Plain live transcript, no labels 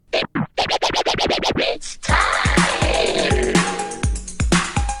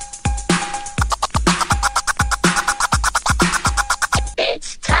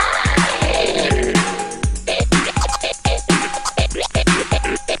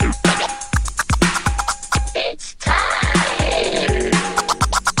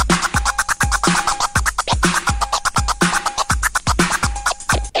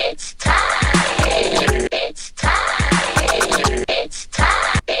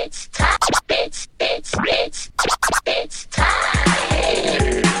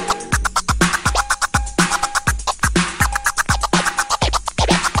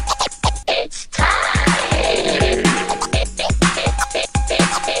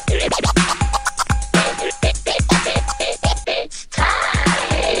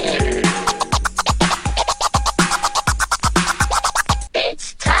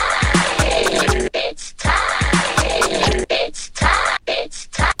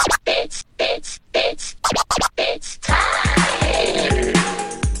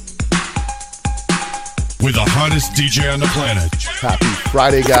hottest DJ on the planet. Happy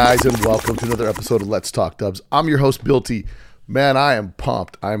Friday, guys, and welcome to another episode of Let's Talk Dubs. I'm your host, Bill T. Man, I am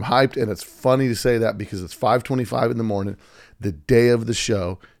pumped. I'm hyped, and it's funny to say that because it's 5:25 in the morning, the day of the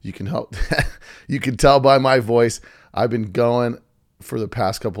show. You can tell by my voice. I've been going for the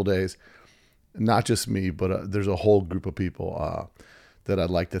past couple days. Not just me, but there's a whole group of people that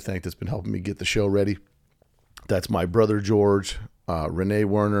I'd like to thank that's been helping me get the show ready. That's my brother George, Renee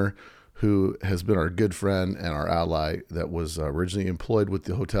Werner, who has been our good friend and our ally that was originally employed with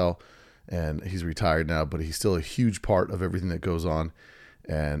the hotel, and he's retired now, but he's still a huge part of everything that goes on.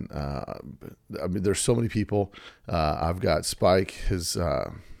 And I mean, there's so many people. I've got Spike, his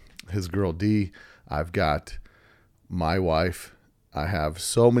girl Dee. I've got my wife. I have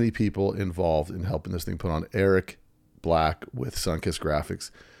so many people involved in helping this thing put on. Eric Black with Sunkiss Graphics.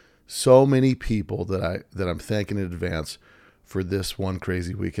 So many people that I'm thanking in advance for this one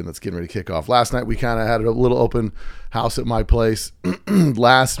crazy weekend that's getting ready to kick off. Last night we kind of had a little open house at my place,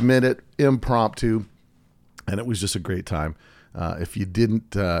 last minute impromptu, and it was just a great time. If you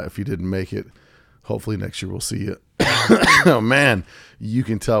didn't make it, hopefully next year we'll see you. Oh man, you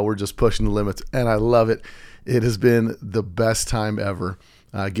can tell we're just pushing the limits, and I love it. It has been the best time ever,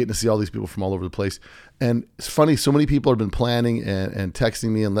 getting to see all these people from all over the place. And it's funny, so many people have been planning and texting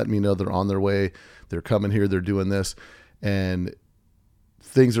me and letting me know they're on their way. They're coming here. They're doing this. And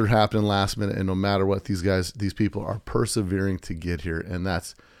things are happening last minute. And no matter what, these people are persevering to get here. And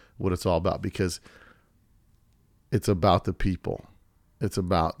that's what it's all about, because it's about the people. It's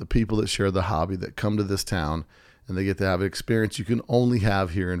about the people that share the hobby, that come to this town, and they get to have an experience you can only have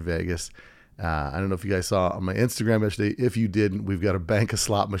here in Vegas. I don't know if you guys saw on my Instagram yesterday. If you didn't, we've got a bank of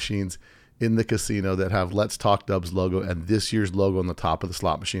slot machines in the casino that have Let's Talk Dubs logo and this year's logo on the top of the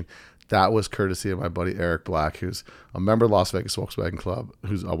slot machine. That was courtesy of my buddy Eric Black, who's a member of Las Vegas Volkswagen Club,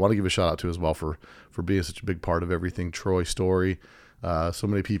 who's I want to give a shout out to as well for being such a big part of everything. Troy Story, so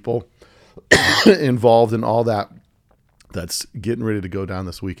many people involved in all that. That's getting ready to go down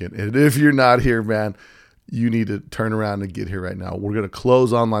this weekend. And if you're not here, man, you need to turn around and get here right now. We're going to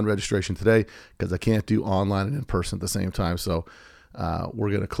close online registration today because I can't do online and in person at the same time. So we're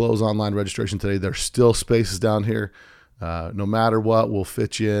going to close online registration today. There's still spaces down here. No matter what, we'll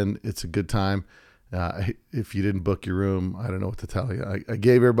fit you in. It's a good time. If you didn't book your room, I don't know what to tell you. I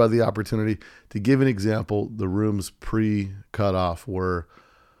gave everybody the opportunity. To give an example, the rooms pre-cutoff were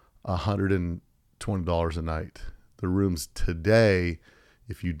 $120 a night. The rooms today,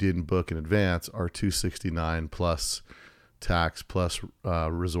 if you didn't book in advance, are $269 plus tax, plus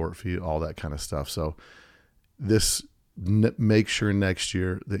resort fee, all that kind of stuff. So make sure next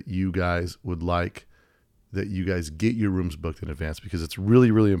year that you guys get your rooms booked in advance, because it's really,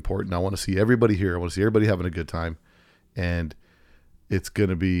 really important. I want to see everybody here. I want to see everybody having a good time. And this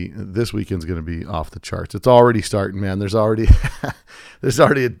weekend's going to be off the charts. It's already starting, man. There's already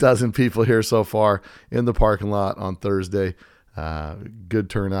a dozen people here so far in the parking lot on Thursday. Good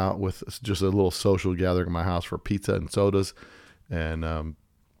turnout with just a little social gathering in my house for pizza and sodas. And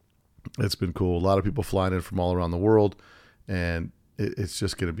it's been cool. A lot of people flying in from all around the world, and it's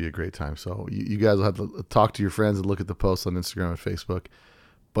just going to be a great time. So you guys will have to talk to your friends and look at the posts on Instagram and Facebook,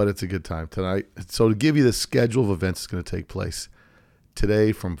 but it's a good time tonight. So to give you the schedule of events that's going to take place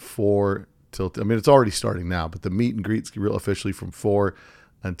today from 4 till, it's already starting now, but the meet and greet's real officially from 4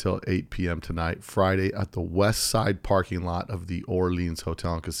 until 8 p.m. tonight, Friday, at the west side parking lot of the Orleans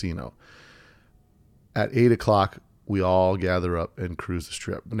Hotel and Casino. At 8 o'clock, we all gather up and cruise the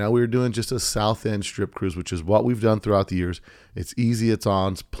strip. Now we're doing just a south end strip cruise, which is what we've done throughout the years. It's easy, it's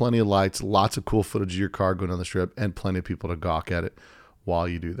on, it's plenty of lights, lots of cool footage of your car going on the strip, and plenty of people to gawk at it while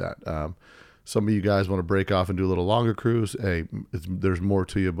you do that. Some of you guys want to break off and do a little longer cruise. Hey, there's more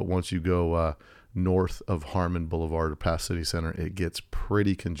to you, but once you go north of Harmon Boulevard or past City Center, it gets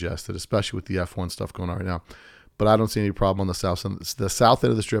pretty congested, especially with the F1 stuff going on right now. But I don't see any problem on the south end. The south end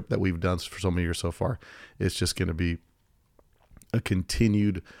of the strip that we've done for so many years so far. It's just going to be a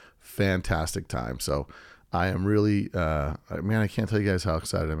continued fantastic time. So I am really, I can't tell you guys how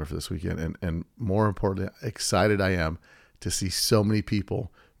excited I am for this weekend. And more importantly, excited I am to see so many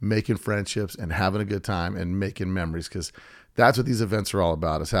people making friendships and having a good time and making memories, because that's what these events are all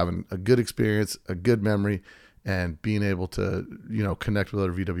about, is having a good experience, a good memory, and being able to, connect with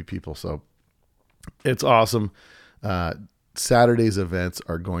other VW people. So it's awesome. Saturday's events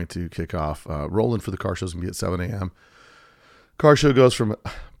are going to kick off. Rolling for the car show is going to be at 7 a.m. Car show goes from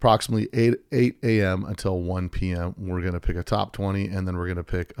approximately 8 a.m. until 1 p.m. We're going to pick a top 20, and then we're going to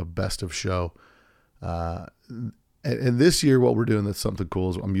pick a best of show. And this year, what we're doing that's something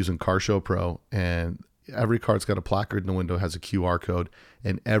cool is I'm using Car Show Pro, and every car's got a placard in the window, has a QR code,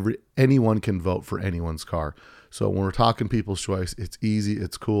 and anyone can vote for anyone's car. So when we're talking people's choice, it's easy,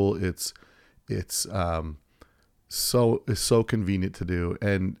 it's cool, it's so convenient to do.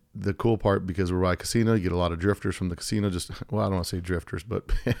 And the cool part, because we're by a casino, you get a lot of drifters from the casino. I don't want to say drifters, but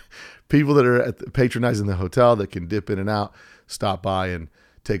people that are patronizing the hotel that can dip in and out, stop by and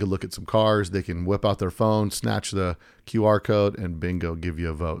take a look at some cars. They can whip out their phone, snatch the QR code, and bingo, give you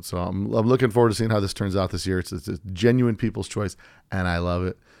a vote. So I'm looking forward to seeing how this turns out this year. It's a genuine people's choice, and I love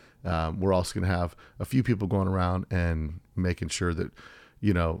it. We're also going to have a few people going around and making sure that,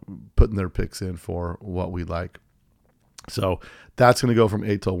 putting their picks in for what we like. So that's going to go from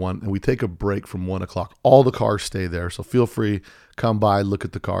 8 till 1, and we take a break from 1 o'clock. All the cars stay there, so feel free, come by, look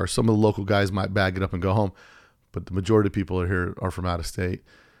at the cars. Some of the local guys might bag it up and go home, but the majority of people are from out of state.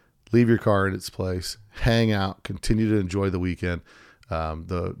 Leave your car in its place, hang out, continue to enjoy the weekend.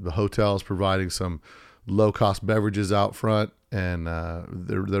 The hotel is providing some low-cost beverages out front, and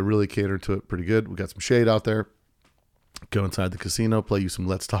they're really catering to it pretty good. We got some shade out there. Go inside the casino, play you some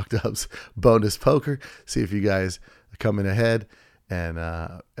Let's Talk Dubs bonus poker, see if you guys come in ahead. And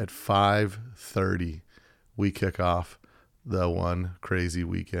at 5:30, we kick off the one crazy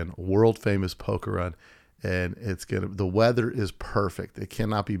weekend, world famous poker run. And the weather is perfect. It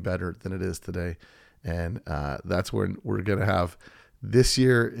cannot be better than it is today. And that's when we're going to have this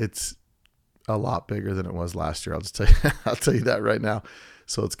year. It's a lot bigger than it was last year. I'll tell you that right now.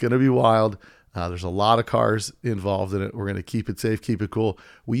 So it's going to be wild. There's a lot of cars involved in it. We're going to keep it safe, keep it cool.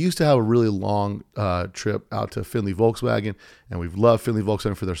 We used to have a really long trip out to Findlay Volkswagen, and we've loved Findlay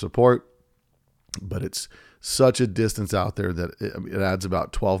Volkswagen for their support. But it's such a distance out there that it adds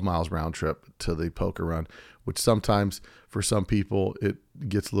about 12 miles round trip to the poker run, which sometimes for some people it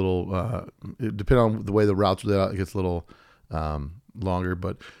gets a little, depending on the way the routes are laid out, it gets a little longer.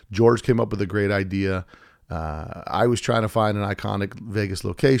 But George came up with a great idea. I was trying to find an iconic Vegas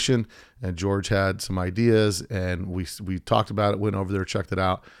location, and George had some ideas, and we talked about it, went over there, checked it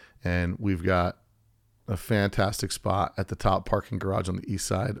out, and we've got a fantastic spot at the top parking garage on the east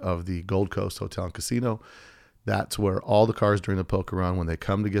side of the Gold Coast Hotel and Casino. That's where all the cars during the poker run, when they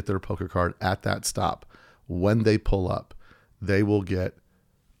come to get their poker card at that stop, when they pull up, they will get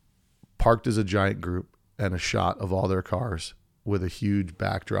parked as a giant group and a shot of all their cars with a huge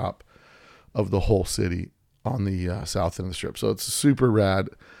backdrop of the whole city on the south end of the strip. So it's super rad.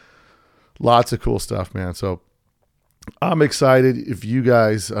 Lots of cool stuff, man. So I'm excited. If you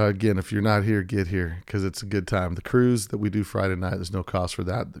guys, again, if you're not here, get here, because it's a good time. The cruise that we do Friday night, there's no cost for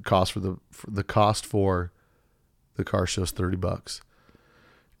that. The cost for the car show is $30.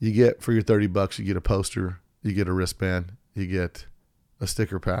 You get, for your $30, you get a poster, you get a wristband, you get a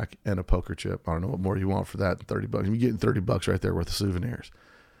sticker pack, and a poker chip. I don't know what more you want for that than $30. You're getting $30 right there worth of souvenirs.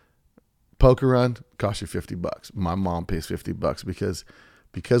 Poker run costs you $50. My mom pays $50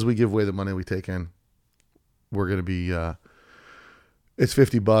 because we give away the money we take in. We're going to be, it's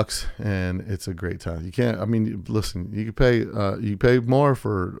 $50 and it's a great time. Listen, you pay more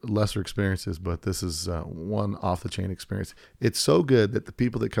for lesser experiences, but this is one off the chain experience. It's so good that the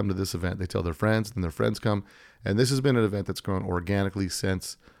people that come to this event, they tell their friends, and their friends come. And this has been an event that's grown organically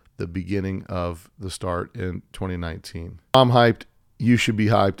since the beginning of the start in 2019. I'm hyped. You should be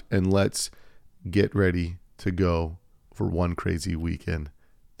hyped, and let's get ready to go for one crazy weekend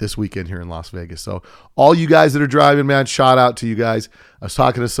this weekend here in Las Vegas. So all you guys that are driving, man, shout out to you guys. I was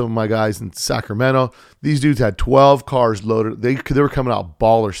talking to some of my guys in Sacramento. These dudes had 12 cars loaded. They were coming out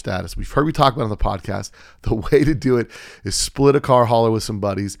baller status. We've heard me talk about it on the podcast. The way to do it is split a car hauler with some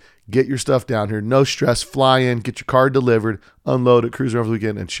buddies, get your stuff down here, no stress, fly in, get your car delivered, unload it, cruise over the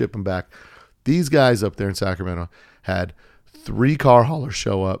weekend, and ship them back. These guys up there in Sacramento had 3 car haulers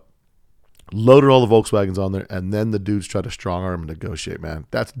show up, loaded all the Volkswagens on there, and then the dudes try to strong arm and negotiate, man.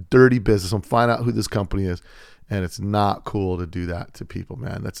 That's dirty business. I'm finding out who this company is, and it's not cool to do that to people,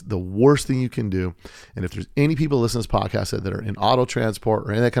 man. That's the worst thing you can do. And if there's any people listening to this podcast that are in auto transport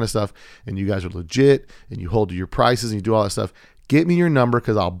or any of that kind of stuff, and you guys are legit, and you hold to your prices, and you do all that stuff, get me your number,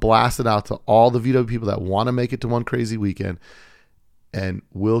 because I'll blast it out to all the VW people that want to make it to one crazy weekend, and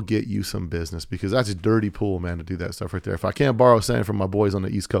we'll get you some business, because that's a dirty pool, man, to do that stuff right there. If I can't borrow sand from my boys on the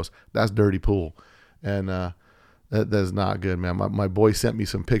East Coast, that's dirty pool. And that's not good, man. My boy sent me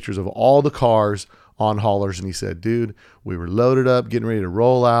some pictures of all the cars on haulers, and he said, dude, we were loaded up, getting ready to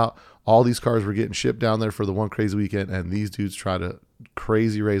roll out. All these cars were getting shipped down there for the one crazy weekend, and these dudes try to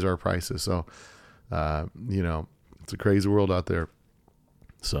crazy raise our prices. So, it's a crazy world out there.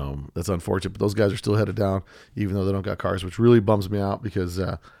 So that's unfortunate, but those guys are still headed down, even though they don't got cars, which really bums me out, because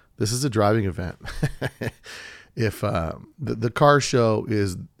this is a driving event. If the car show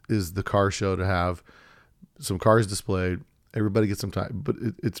is the car show to have some cars displayed. Everybody gets some time, but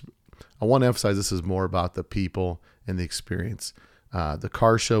I want to emphasize this is more about the people and the experience. The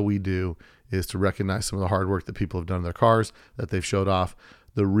car show we do is to recognize some of the hard work that people have done in their cars that they've showed off.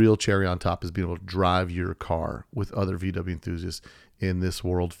 The real cherry on top is being able to drive your car with other VW enthusiasts in this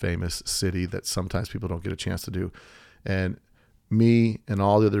world famous city that sometimes people don't get a chance to do. And me and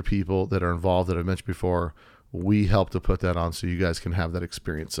all the other people that are involved that I've mentioned before, we help to put that on so you guys can have that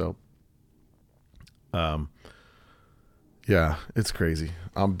experience. So, yeah, it's crazy.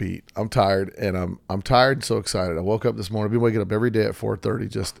 I'm beat. I'm tired, and I'm tired and so excited. I woke up this morning. I've been waking up every day at 4:30,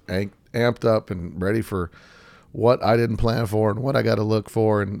 just amped up and ready for what I didn't plan for and what I got to look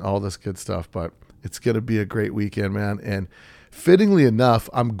for and all this good stuff. But it's going to be a great weekend, man. And fittingly enough,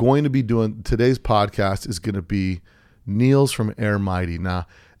 I'm going to be doing today's podcast is going to be Niels from Air Mighty. Now,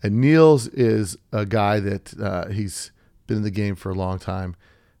 and Niels is a guy that he's been in the game for a long time.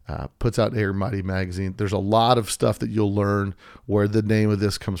 Puts out Air Mighty magazine. There's a lot of stuff that you'll learn where the name of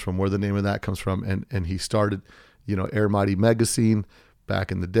this comes from, where the name of that comes from. And he started, Air Mighty magazine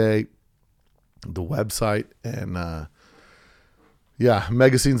back in the day, the website, and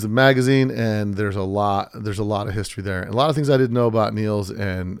magazine's the magazine, and there's a lot of history there. And a lot of things I didn't know about Niels.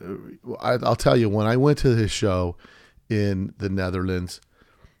 And I'll tell you, when I went to his show in the Netherlands,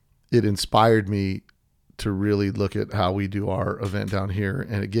 it inspired me to really look at how we do our event down here.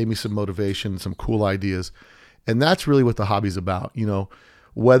 And it gave me some motivation, some cool ideas. And that's really what the hobby's about.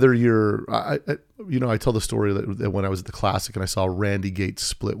 Whether you're, I tell the story that when I was at the Classic and I saw Randy Gates'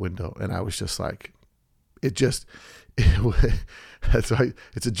 split window, and I was just like, it's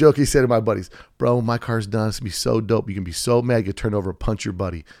a joke he said to my buddies, bro, my car's done. It's gonna be so dope. You can be so mad, you turn over and punch your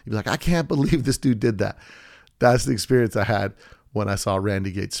buddy. You'd be like, I can't believe this dude did that. That's the experience I had when I saw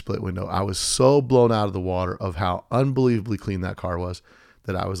Randy Gates' split window. I was so blown out of the water of how unbelievably clean that car was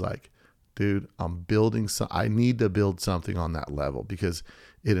that I was like, dude, I need to build something on that level because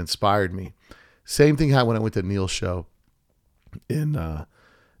it inspired me. Same thing happened when I went to Niels' show in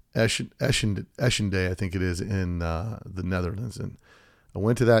Eschende, I think it is, in the Netherlands. And I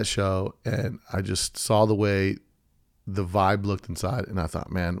went to that show and I just saw the way the vibe looked inside, and I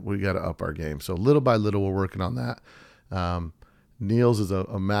thought, man, we got to up our game. So little by little, we're working on that. Niels is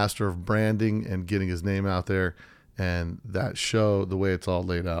a master of branding and getting his name out there. And that show, the way it's all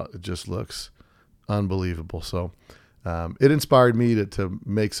laid out, it just looks unbelievable. So it inspired me to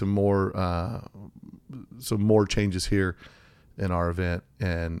make some more changes here in our event.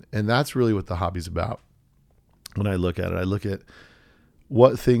 And that's really what the hobby's about. When I look at it, I look at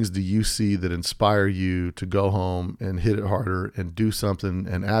what things do you see that inspire you to go home and hit it harder and do something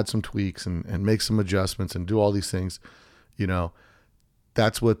and add some tweaks and make some adjustments and do all these things.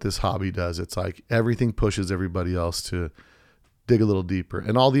 That's what this hobby does. It's like everything pushes everybody else to dig a little deeper.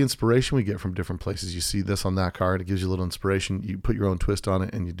 And all the inspiration we get from different places. You see this on that car, and it gives you a little inspiration. You put your own twist on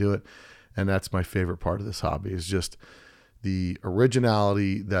it and you do it. And that's my favorite part of this hobby, is just the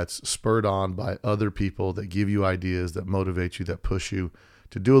originality that's spurred on by other people that give you ideas, that motivate you, that push you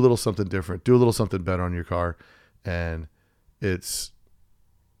to do a little something different, do a little something better on your car. And it's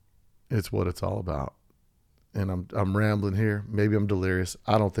what it's all about. And I'm rambling here. Maybe I'm delirious.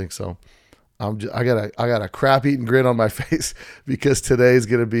 I don't think so. I got a crap eating grin on my face because today's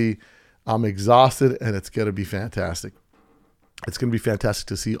going to be, I'm exhausted, and it's going to be fantastic. It's going to be fantastic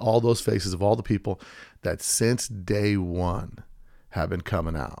to see all those faces of all the people that since day one have been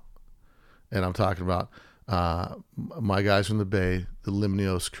coming out. And I'm talking about my guys from the Bay, the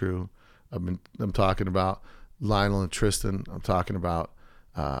Limnios crew. I'm talking about Lionel and Tristan. I'm talking about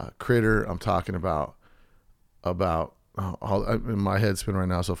Critter. I'm talking about my head's spinning right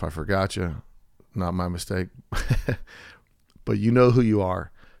now. So if I forgot you, not my mistake. But you know who you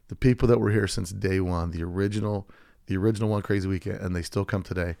are. The people that were here since day one, the original One Crazy Weekend, and they still come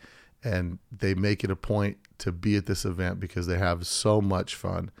today, and they make it a point to be at this event because they have so much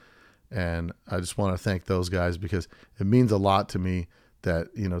fun. And I just want to thank those guys because it means a lot to me that,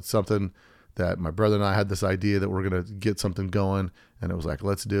 it's something that my brother and I had this idea that we're going to get something going, and it was like,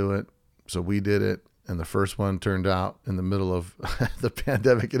 let's do it. So we did it. And the first one turned out in the middle of the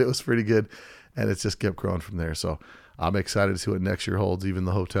pandemic, and it was pretty good. And it's just kept growing from there. So I'm excited to see what next year holds. Even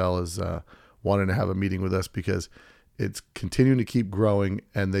the hotel is wanting to have a meeting with us because it's continuing to keep growing,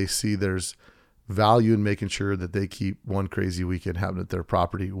 and they see there's value in making sure that they keep One Crazy Weekend happening at their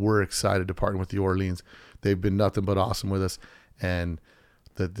property. We're excited to partner with the Orleans. They've been nothing but awesome with us. And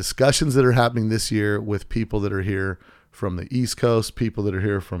the discussions that are happening this year with people that are here from the East Coast, people that are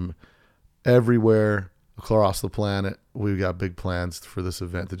here from everywhere across the planet, we've got big plans for this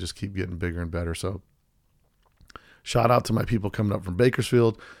event to just keep getting bigger and better. So shout out to my people coming up from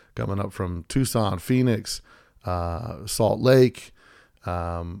Bakersfield, coming up from Tucson, Phoenix, Salt Lake.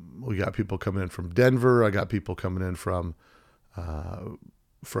 We got people coming in from Denver. I got people coming in from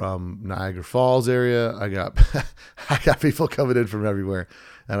Niagara Falls area. I got people coming in from everywhere,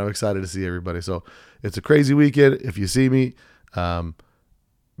 and I'm excited to see everybody. So it's a crazy weekend. If you see me,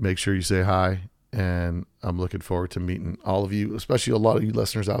 make sure you say hi, and I'm looking forward to meeting all of you, especially a lot of you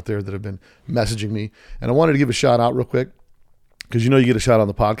listeners out there that have been messaging me. And I wanted to give a shout out real quick, because you get a shout out on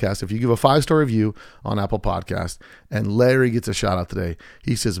the podcast if you give a 5-star review on Apple Podcast. And Larry gets a shout out today.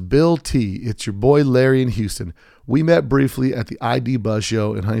 He says, Bill T, it's your boy Larry in Houston. We met briefly at the ID Buzz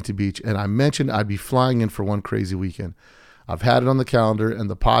show in Huntington Beach, and I mentioned I'd be flying in for one crazy weekend. I've had it on the calendar, and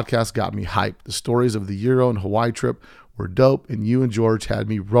the podcast got me hyped. The stories of the Euro and Hawaii trip were dope, and you and George had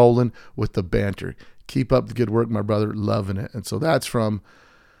me rolling with the banter. Keep up the good work, my brother. Loving it. And so that's from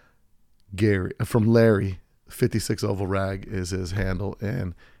Larry. 56 Oval Rag is his handle,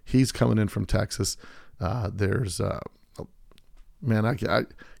 and he's coming in from Texas. You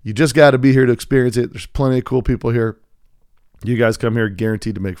just got to be here to experience it. There's plenty of cool people here. You guys come here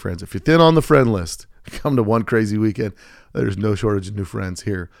guaranteed to make friends. If you're thin on the friend list, come to One Crazy Weekend. There's no shortage of new friends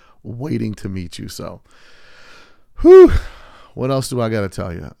here waiting to meet you. So, what else do I got to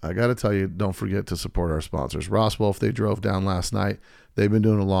tell you? I got to tell you, don't forget to support our sponsors. Ross Wolf, they drove down last night. They've been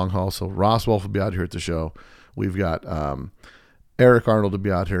doing a long haul, so Ross Wolf will be out here at the show. We've got Eric Arnold to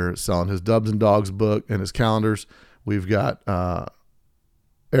be out here selling his Dubs and Dogs book and his calendars. We've got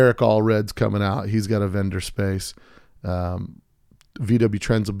Eric Allred's coming out. He's got a vendor space. VW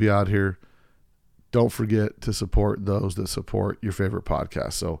Trends will be out here. Don't forget to support those that support your favorite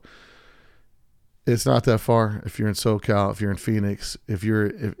podcast. So it's not that far. If you're in SoCal, if you're in Phoenix, if you're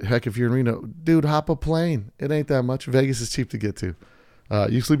in Reno, dude, hop a plane. It ain't that much. Vegas is cheap to get to. You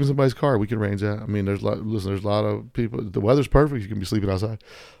can sleep in somebody's car. We can arrange that. I mean, there's a lot of people. The weather's perfect. You can be sleeping outside.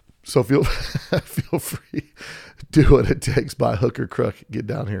 So feel free. Do what it takes by hook or crook. Get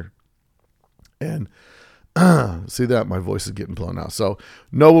down here. And see that? My voice is getting blown out. So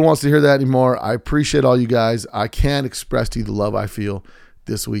no one wants to hear that anymore. I appreciate all you guys. I can't express to you the love I feel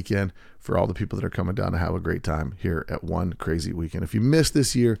this weekend for all the people that are coming down to have a great time here at One Crazy Weekend. If you missed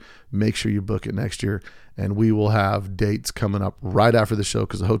this year, make sure you book it next year. And we will have dates coming up right after the show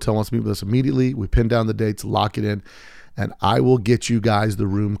because the hotel wants to meet with us immediately. We pin down the dates, lock it in, and I will get you guys the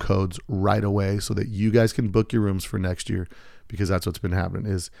room codes right away so that you guys can book your rooms for next year, because that's what's been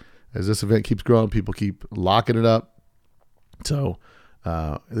happening is as this event keeps growing, people keep locking it up. So,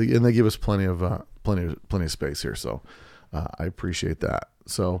 and they give us plenty of space here. So I appreciate that.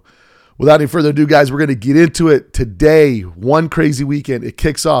 So without any further ado, guys, we're going to get into it today. One Crazy Weekend. It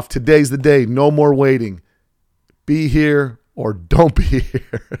kicks off. Today's the day. No more waiting. Be here or don't be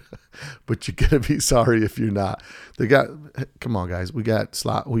here. But you're going to be sorry if you're not. Come on, guys. We got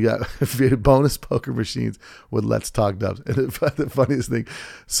bonus poker machines with Let's Talk Dubs. And the funniest thing,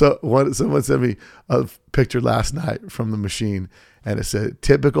 someone sent me a picture last night from the machine, and it said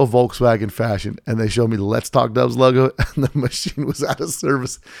typical Volkswagen fashion, and they showed me the Let's Talk Dubs logo, and the machine was out of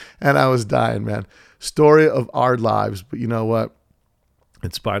service, and I was dying, man. Story of our lives, but you know what?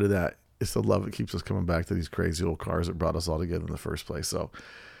 In spite of that, it's the love that keeps us coming back to these crazy old cars that brought us all together in the first place. So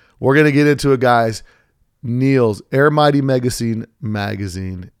we're going to get into it, guys. Niels, Air Mighty Magazine,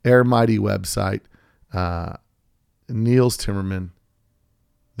 Air Mighty website, Niels Timmerman,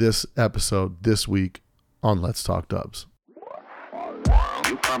 this episode, this week on Let's Talk Dubs.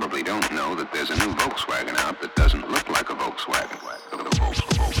 You probably don't know that there's a new Volkswagen out that doesn't look like a Volkswagen.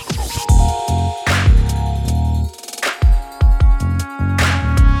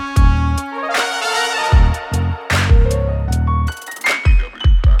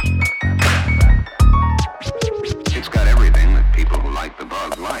 It's got everything that people who like the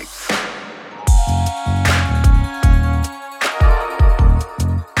bug like.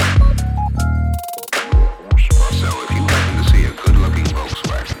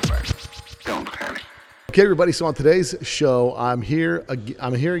 Okay, everybody. So on today's show, I'm here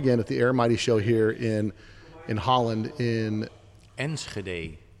again at the Air Mighty show here in Holland in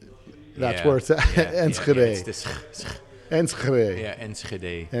Enschede. That's where it's at. Enschede. Enschede. Yeah,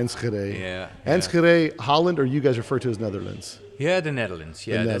 Enschede. Enschede. Yeah. Enschede, Holland, or you guys refer to as Netherlands? Yeah, the Netherlands.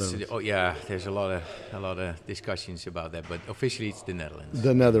 Yeah, the Netherlands. There's a lot of discussions about that, but officially it's the Netherlands.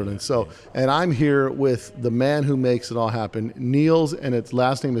 The Netherlands. So, and I'm here with the man who makes it all happen, Niels, and its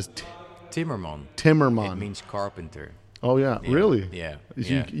last name is Timmerman. Timmerman. It means carpenter. Oh yeah, really? Yeah.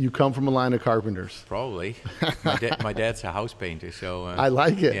 You come from a line of carpenters. Probably. My dad's a house painter, so I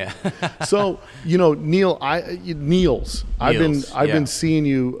like it. Yeah. So Niels, I've been seeing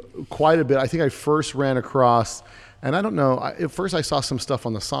you quite a bit. I think I first ran across And I don't know. At first, I saw some stuff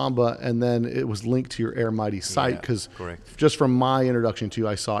on the Samba, and then it was linked to your Air Mighty site because just from my introduction to you,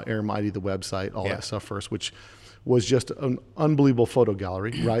 I saw Air Mighty, the website, all that stuff first, which was just an unbelievable photo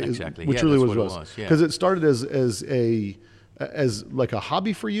gallery, right? Exactly. Which really was. Because it started as like a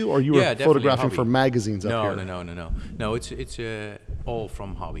hobby for you, or you were photographing for magazines up here? No, it's all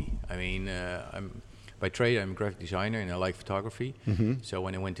from hobby. I mean, by trade, I'm a graphic designer and I like photography. So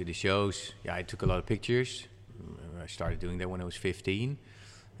when I went to the shows, I took a lot of pictures. I started doing that when I was 15.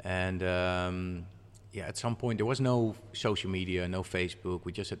 And at some point there was no social media, no Facebook.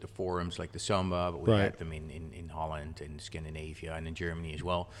 We just had the forums like the Samba, but we had them in Holland and Scandinavia and in Germany as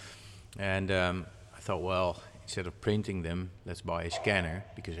well. And I thought, well, instead of printing them, let's buy a scanner,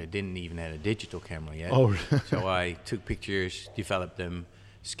 because I didn't even have a digital camera yet. So I took pictures, developed them,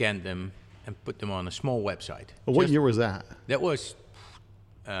 scanned them, and put them on a small website. What year was that? That was,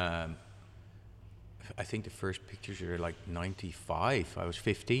 I think the first pictures were like 95. I was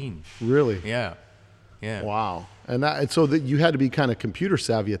 15. Really? Yeah. Wow. And so that you had to be kind of computer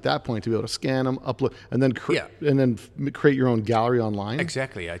savvy at that point to be able to scan them, upload, and then create your own gallery online.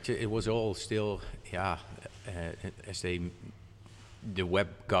 Exactly. It was all still, as the web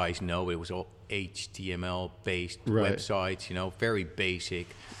guys know, it was all HTML-based websites, very basic.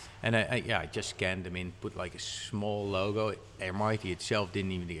 And I just scanned them in, put like a small logo. Air Mighty itself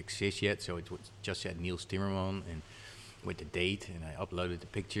didn't even exist yet, so it just said Niels Timmerman and with the date, and I uploaded the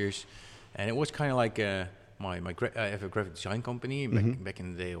pictures. And it was kind of like I have a graphic design company back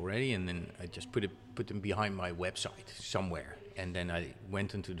in the day already, and then I just put them behind my website somewhere. And then I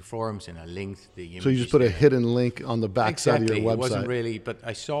went into the forums and I linked the images. So you just put a hidden link on the back side of your website. It wasn't really, but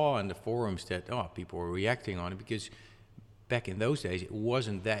I saw on the forums that people were reacting on it, because back in those days it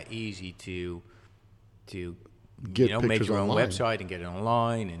wasn't that easy to make your own website and get it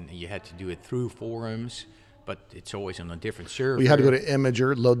online, and you had to do it through forums. But it's always on a different server. Well, you had to go to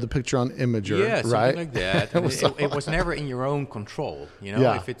Imager, load the picture on Imager, something like that. It was never in your own control.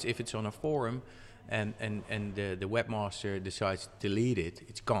 If it's on a forum, and the webmaster decides to delete it,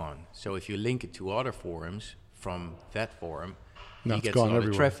 it's gone. So if you link it to other forums from that forum, he gets a lot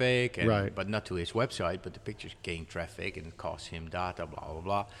of traffic, but not to his website, but the pictures gain traffic and it costs him data, blah, blah,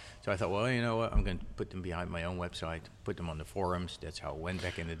 blah. So I thought, well, you know what, I'm going to put them behind my own website, put them on the forums. That's how it went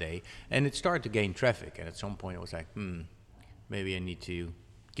back in the day. And it started to gain traffic. And at some point it was like, maybe I need to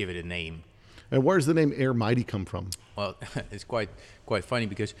give it a name. And where does the name Air Mighty come from? Well, it's quite funny,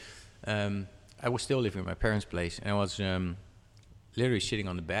 because I was still living at my parents' place, and I was literally sitting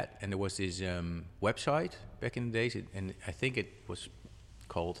on the bed, and there was this website back in the days, and I think it was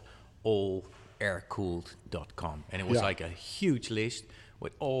called allaircooled.com, and it was like a huge list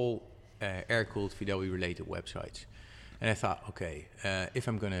with all air-cooled VW-related websites. And I thought, okay, if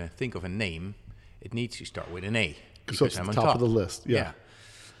I'm going to think of a name, it needs to start with an A, because I'm on top of the list.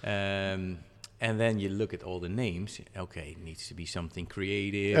 And then you look at all the names. Okay, it needs to be something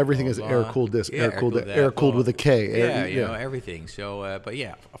creative. Everything is air-cooled this, air-cooled with a K. Everything. So,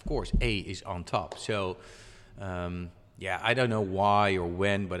 of course, A is on top. So, I don't know why or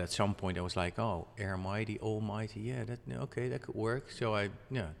when, but at some point I was like, oh, Air Mighty, Almighty, that could work. So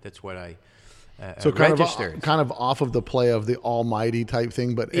that's what I registered. Kind of off of the play of the Almighty type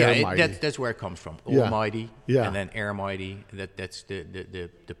thing, but Air Mighty. That's where it comes from. Almighty, and then Air Mighty. That's the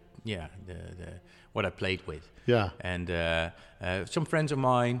what I played with. And some friends of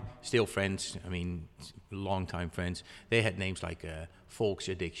mine, still friends, I mean, long-time friends, they had names like Folks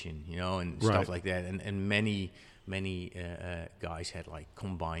Addiction, and stuff like that. And many guys had like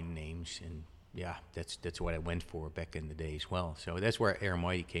combined names, and that's what I went for back in the day as well. So that's where Air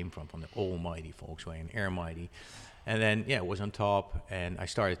Mighty came from the Almighty Volkswagen, Air Mighty. And then, it was on top, and I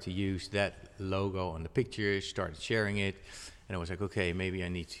started to use that logo on the pictures, started sharing it, and I was like, okay, maybe I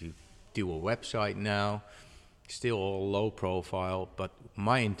need to do a website now. Still all low profile, but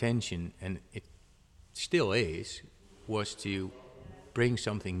my intention, and it still is, was to bring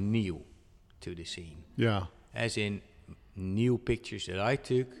something new to the scene. As in new pictures that I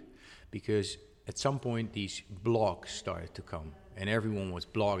took, because at some point these blogs started to come, and everyone was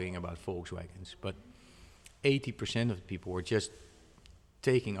blogging about Volkswagens, but 80% of the people were just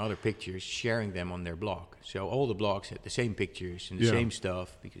taking other pictures, sharing them on their blog. So all the blogs had the same pictures and the same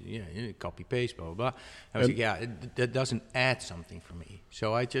stuff, because copy paste, blah blah blah. I was like, that doesn't add something for me.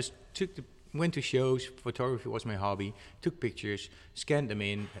 So I just went to shows. Photography was my hobby. Took pictures, scanned them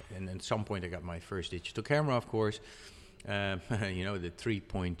in, and at some point I got my first digital camera, of course. The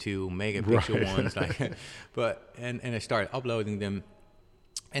 3.2 megapixel ones, and I started uploading them,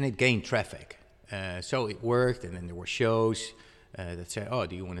 and it gained traffic. So it worked, and then there were shows. that say, "Oh,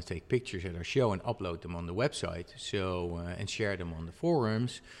 do you want to take pictures at our show and upload them on the website? So and share them on the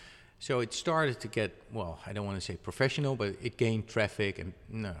forums." So it started to get, well, I don't want to say professional, but it gained traffic, and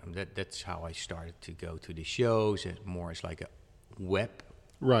that's how I started to go to the shows. It more as like a web,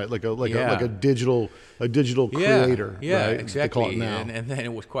 right? Like a digital creator. Yeah, right? Exactly. They call it now. And then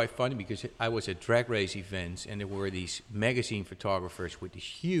it was quite funny because I was at drag race events, and there were these magazine photographers with these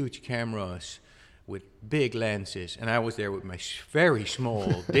huge cameras with big lenses, and I was there with my very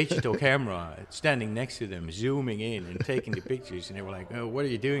small digital camera standing next to them, zooming in and taking the pictures, and they were like, "Oh, what are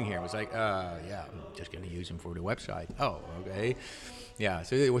you doing here?" I was like, yeah, I'm just going to use them for the website." "Oh, okay." Yeah,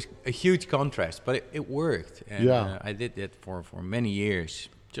 so it was a huge contrast, but it worked, and I did that for many years,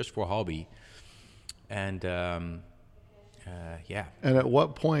 just for hobby, and And at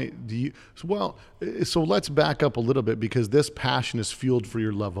what point do you? So let's back up a little bit, because this passion is fueled for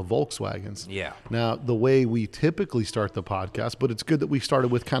your love of Volkswagens. Yeah. Now, the way we typically start the podcast, but it's good that we started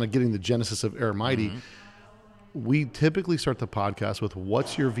with kind of getting the genesis of Air Mighty. Mm-hmm. We typically start the podcast with,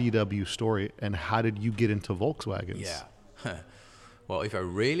 what's your VW story and how did you get into Volkswagens? Yeah. Well, if I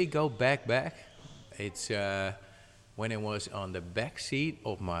really go back, it's when I was on the back seat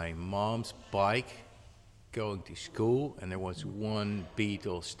of my mom's bike going to school, and there was one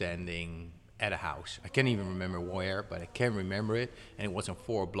Beetle standing at a house. I can't even remember where, but I can remember it, and it was on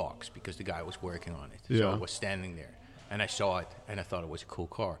 4 blocks because the guy was working on it. So it was standing there, and I saw it, and I thought it was a cool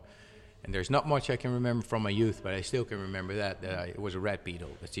car. And there's not much I can remember from my youth, but I still can remember that it was a red Beetle.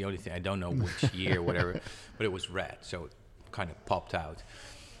 That's the only thing. I don't know which year or whatever, but it was red, so it kind of popped out.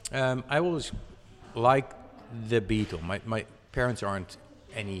 I always liked the Beetle. My parents aren't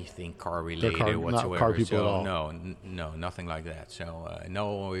anything car related whatsoever. Not car people so at all. No, nothing like that. So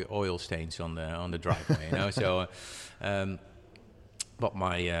no oil stains on the driveway, you know. So, but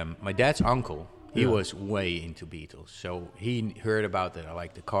my dad's uncle, he was way into Beetles. So he heard about that I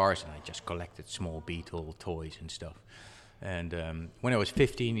liked the cars, and I just collected small Beetle toys and stuff. And when I was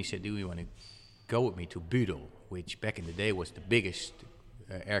 15, he said, "Do you want to go with me to Budel?" which back in the day was the biggest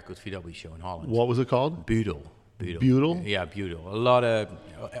air-cooled VW show in Holland. What was it called? Budel. Budel? Yeah, Budel. A lot of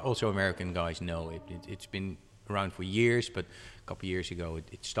also American guys know it. It's been around for years, but a couple of years ago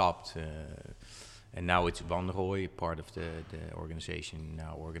it stopped, and now it's Van der Rohe, part of the organization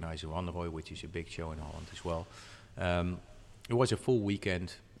now organizes Van der Rohe, which is a big show in Holland as well. It was a full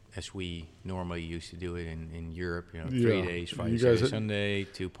weekend, as we normally used to do it in Europe. 3 days, Friday, Saturday, Sunday,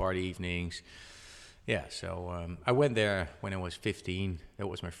 2 party evenings. Yeah, so I went there when I was 15. That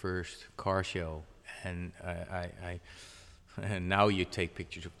was my first car show. And and now you take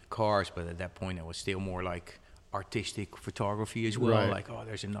pictures of the cars, but at that point it was still more like artistic photography as well. Right. Like, oh,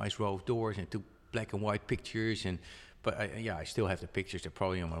 there's a nice row of doors, and 2 black and white pictures. But I still have the pictures. They're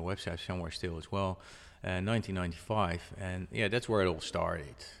probably on my website somewhere still as well. 1995, and that's where it all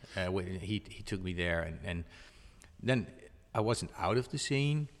started. He took me there, and then I wasn't out of the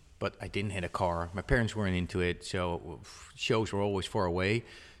scene, but I didn't have a car. My parents weren't into it, so shows were always far away.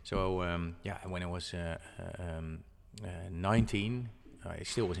 So when I was 19, I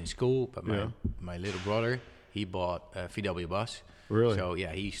still was in school, but my little brother, he bought a VW bus. Really? So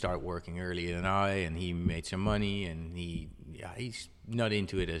he started working earlier than I, and he made some money, and he's not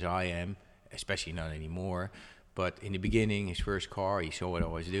into it as I am, especially not anymore. But in the beginning, his first car, he saw what I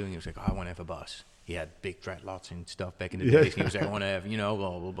was doing. He was like, "I want to have a bus." He had big dreadlocks and stuff back in the days. He was like, "I want to have,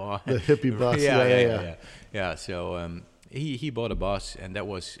 blah, blah, blah." The hippie bus. Yeah. So he bought a bus, and that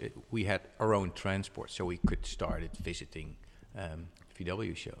was, we had our own transport, so we could start visiting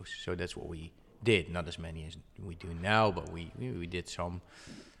VW shows. So that's what we did. Not as many as we do now, but we did some.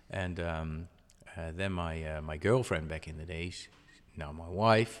 And then my girlfriend back in the days, now my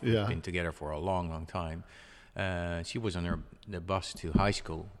wife, we've been together for a long, long time. She was on the bus to high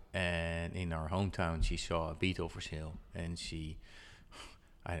school, and in our hometown she saw a Beetle for sale, and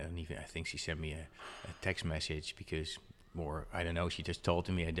I think she sent me a text message because, or I don't know, she just told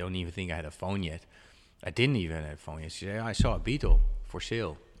me, I don't even think I had a phone yet. I didn't even have a phone yet. She said, "I saw a Beetle for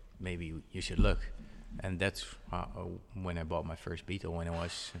sale. Maybe you should look." And that's when I bought my first Beetle, when I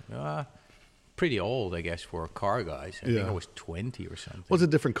was pretty old, I guess, for car guys. I think I was 20 or something. Well, it's a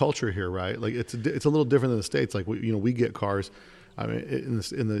different culture here, right? Like it's a little different than the States. Like we get cars. I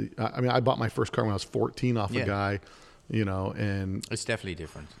mean, I bought my first car when I was 14 off a guy, and it's definitely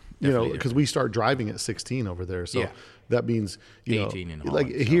different. Because we start driving at 16 over there. So that means, 18 in Holland,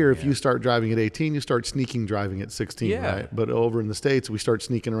 like here, if you start driving at 18, you start sneaking driving at 16, right? But over in the States, we start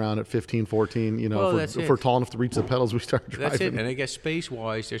sneaking around at 15, 14, if we're tall enough to reach the pedals, we start driving. That's it. And I guess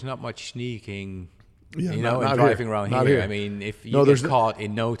space-wise, there's not much sneaking, and here. driving around Not here. here. I mean, if you get caught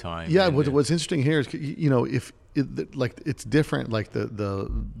in no time. Yeah, what's interesting here is, if it's different, like the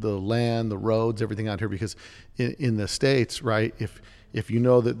land, the roads, everything out here, because in the States, right, if you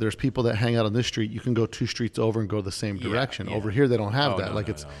know that there's people that hang out on this street, you can go 2 streets over and go the same direction. Over here, they don't have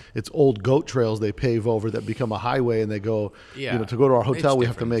that. It's old goat trails they pave over that become a highway, and they go, to go to our hotel, we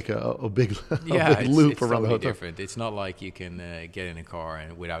have to make a big big loop around the hotel. Different. It's not like you can get in a car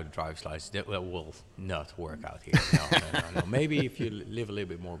and without a driver's license. That will not work out here. No. Maybe if you live a little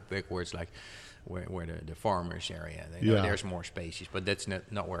bit more backwards, like where the farmers area, there's more spaces, but that's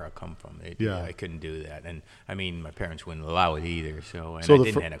not where I come from. I couldn't do that, and I mean my parents wouldn't allow it either. So I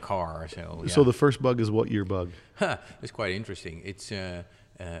didn't have a car. So the first bug is what year bug? It's quite interesting. It's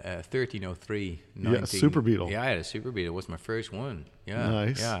 1303. Super Beetle. Yeah, I had a Super Beetle. It was my first one. Yeah,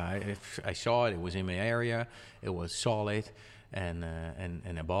 nice. Yeah, I saw it. It was in my area. It was solid, and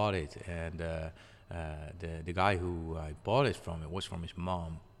I bought it. And the guy who I bought it from, it was from his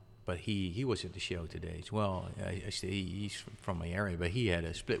mom. But he was at the show today as well. He's from my area, but he had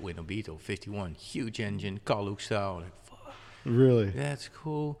a split window Beetle 51, huge engine, car look style. Like, fuck, really? That's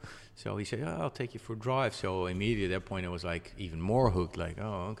cool. So he said, I'll take you for a drive. So immediately at that point, I was like even more hooked. Like,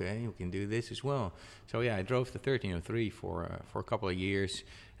 oh, okay, we can do this as well. So yeah, I drove the 1303 for a couple of years.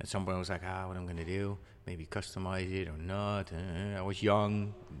 At some point, I was like, what I'm gonna do? Maybe customize it or not. I was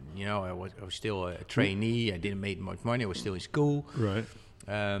young, I was still a trainee. I didn't make much money. I was still in school. Right.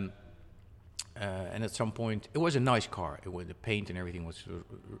 And at some point, it was a nice car. The paint and everything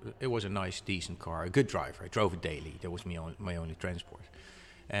it was a nice, decent car. A good driver. I drove it daily. That was my only transport.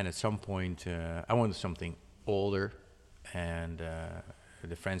 And at some point, I wanted something older. And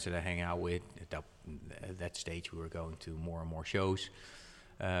the friends that I hang out with, at that stage, we were going to more and more shows.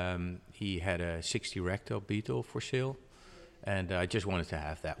 He had a 60 Recto Beetle for sale. And I just wanted to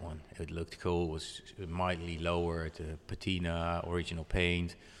have that one. It looked cool. It was mildly lower, the patina, original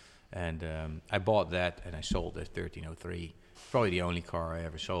paint. And I bought that, and I sold that 1303. Probably the only car I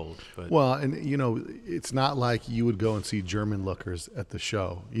ever sold. But well, and it's not like you would go and see German lookers at the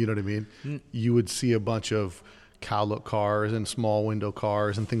show. You know what I mean? You would see a bunch of cow look cars and small window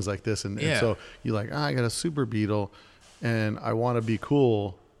cars and things like this. And so you're like, I got a Super Beetle, and I want to be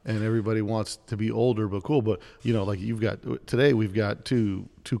cool. And everybody wants to be older but cool. But like we've got two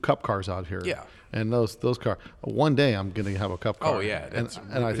cup cars out here. Yeah. And those cars. One day I'm gonna have a cup car. Oh yeah.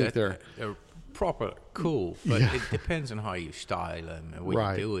 And I think they're proper cool. But it depends on how you style them and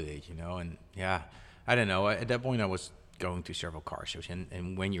what you do with it. And I don't know. At that point I was going to several car shows,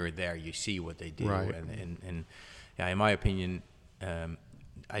 and when you're there you see what they do. Right. And in my opinion,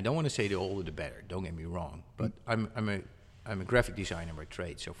 I don't want to say the older the better. Don't get me wrong. But I'm a graphic designer by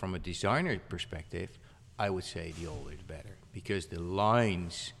trade, so from a designer perspective, I would say the older the better, because the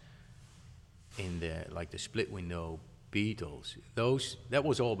lines in the split window Beetles, that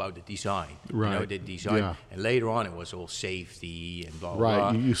was all about the design, right? The design, and later on it was all safety and blah blah.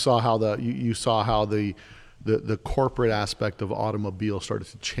 Right, you saw how the corporate aspect of automobile started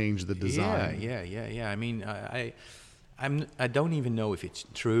to change the design. Yeah. I mean, I don't even know if it's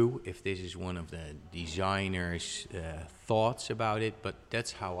true, if this is one of the designer's thoughts about it, but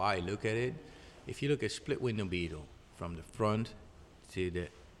that's how I look at it. If you look at split window Beetle from the front to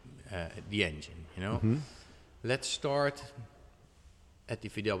the engine, let's start at the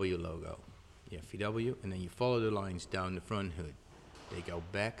VW logo. Yeah, VW, and then you follow the lines down the front hood. They go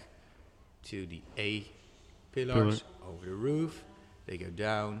back to the A pillars over the roof. They go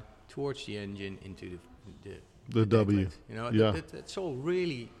down towards the engine into the W. That's all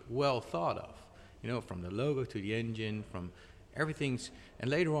really well thought of. From the logo to the engine, from everything's, and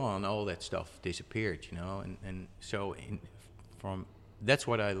later on all that stuff disappeared. And so that's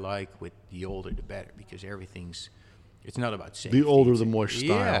what I like with the older the better, because it's not about safety. The older the more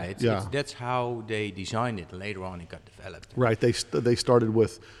style. It's that's how they designed it. And later on it got developed. Right. They started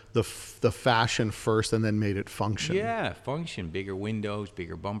with the fashion first and then made it function. Yeah, function. Bigger windows,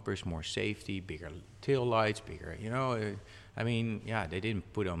 bigger bumpers, more safety, bigger tail lights, bigger. They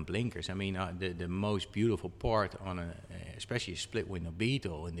didn't put on blinkers. I mean, the most beautiful part on especially a split window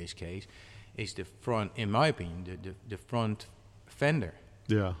Beetle in this case, is the front. In my opinion, the front fender.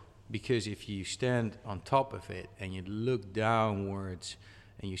 Yeah. Because if you stand on top of it and you look downwards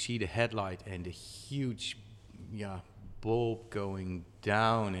and you see the headlight and the huge bulb going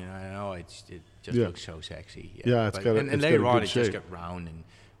down, and I know it just looks so sexy. Yeah, and later on it just got round and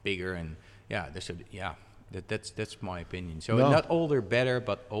bigger, and that's my opinion. So not older better,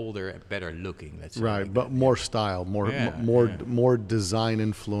 but older better looking. Let's say right, but more style, more design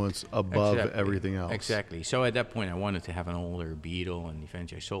influence above everything else. Exactly. So at that point, I wanted to have an older Beetle, and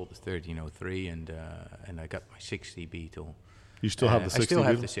eventually I sold the 1303, and I got my 60 Beetle. You still have the 60 I still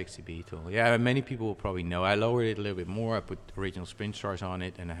Beetle? have the 60 Beetle. Yeah, many people will probably know. I lowered it a little bit more. I put original sprint stars on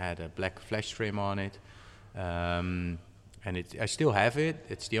it, and I had a black flash trim on it. And I still have it.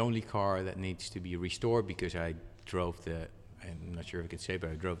 It's the only car that needs to be restored because I drove I'm not sure if I could say,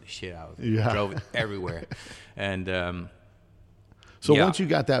 but I drove the shit out. I drove it everywhere. And so once you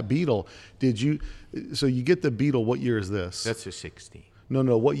got that Beetle, so you get the Beetle, what year is this? That's a 60. No,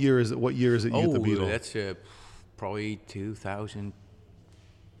 what year is it? What year is it you get the Beetle? That's probably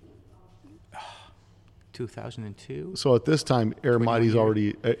 2002. So at this time, Air Mighty's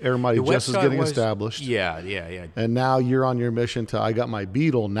already, Air Mighty just is getting established. Yeah. And now you're on your mission I got my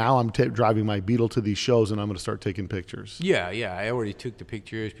Beetle. Now I'm driving my Beetle to these shows, and I'm going to start taking pictures. Yeah. I already took the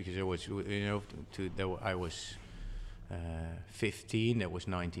pictures because I was, I was 15. That was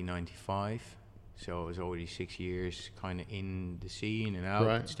 1995. So I was already 6 years kind of in the scene and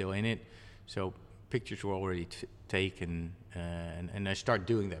out, still in it. So pictures were already taken, and I started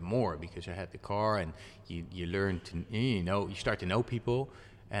doing that more because I had the car, and you learn to, you start to know people,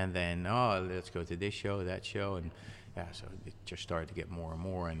 and then, let's go to this show, that show, and so it just started to get more and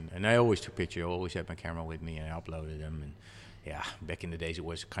more, and I always took pictures. I always had my camera with me, and I uploaded them, and back in the days it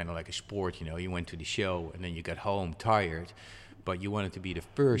was kind of like a sport, you went to the show, and then you got home tired, but you wanted to be the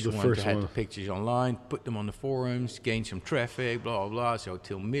first one to have the pictures online, put them on the forums, gain some traffic, blah, blah, blah. So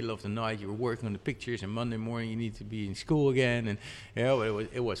till middle of the night, you were working on the pictures, and Monday morning you need to be in school again. And,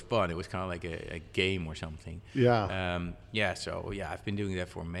 it was fun. It was kind of like a game or something. Yeah. I've been doing that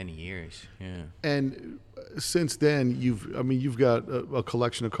for many years. Yeah. And since then, you've got a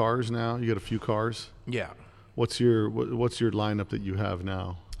collection of cars now. You got a few cars. Yeah. What's your lineup that you have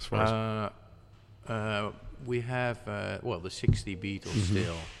now? As far as we have the 60 Beetle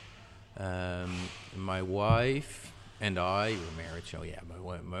still. My wife and I were married, so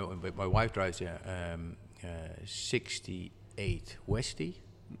my wife drives a 68 Westie,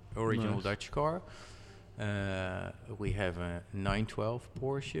 original Dutch car. We have a 912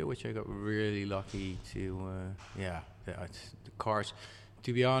 Porsche, which I got really lucky to. The cars.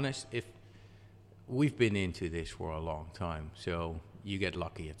 To be honest, if we've been into this for a long time, so you get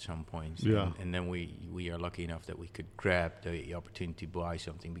lucky at some points, and then we are lucky enough that we could grab the opportunity to buy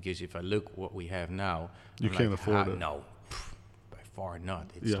something. Because if I look what we have now, you can't afford it. No, by far not.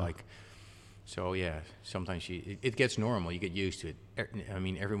 It's like, so sometimes it gets normal. You get used to it. I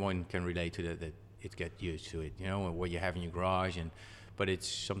mean, everyone can relate to that it gets used to it. What you have in your garage, but it's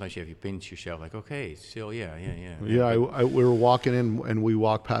sometimes you pinch yourself like, okay, it's still we were walking in, and we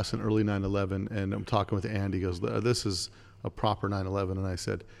walked past an early 911, and I'm talking with Andy. He goes, this is a proper 911, and I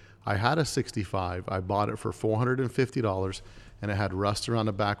said, I had a 65. I bought it for $450, and it had rust around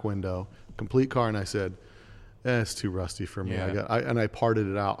the back window, complete car. And I said, it's too rusty for me. I parted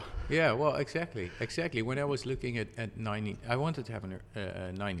it out. Yeah, well, exactly. When I was looking at 90, I wanted to have a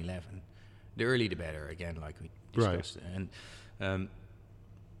 911. The early the better, again, like we discussed. Right. And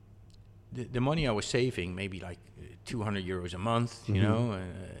the money I was saving, maybe like 200 euros a month,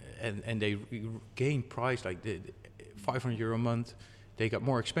 and they gained price like the 500 euro a month. They got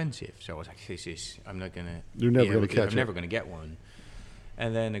more expensive, so I was like, I'm not gonna. You're never gonna catch it. I'm never gonna get one.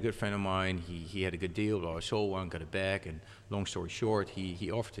 And then a good friend of mine, he had a good deal. I sold one, got it back, and long story short, he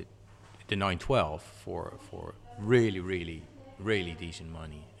offered it the 912 for really, really, really decent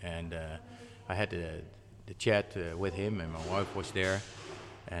money. And I had the chat with him, and my wife was there.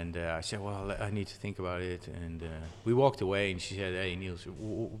 And I said, well, I need to think about it. And we walked away, and she said, hey, Niels,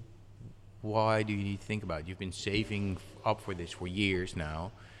 why do you need to think about it? You've been saving up for this for years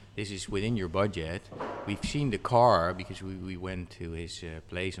now. This is within your budget. We've seen the car because we went to his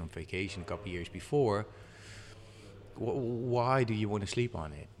place on vacation a couple of years before. Why do you want to sleep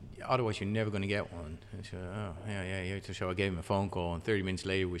on it? Otherwise, you're never going to get one. And so, So I gave him a phone call, and 30 minutes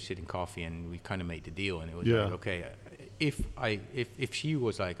later, we were sitting coffee, and we kind of made the deal. And it was like, okay, if she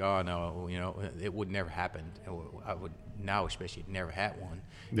was like, oh no, it would never happen. I would now, especially, never had one.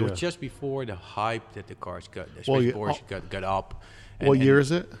 It was just before the hype that the cars got, especially Porsche got up. What year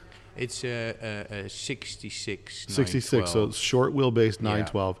is it? It's a 66. 66, so it's short wheelbase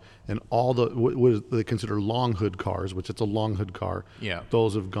 912, and all the what they consider long hood cars, which it's a long hood car. Yeah,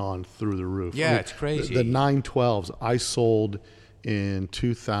 those have gone through the roof. Yeah, it's crazy. The 912s I sold in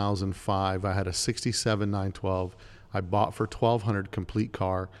 2005. I had a 67 912. I bought for $1,200 complete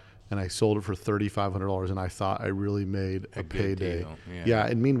car, and I sold it for $3,500, and I thought I really made a payday. Yeah,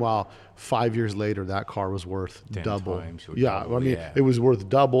 and meanwhile, 5 years later, that car was worth 10 double. Times Double. I mean, it was worth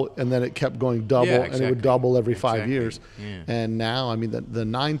double, and then it kept going double, and it would double every 5 years. Yeah. And now, I mean, the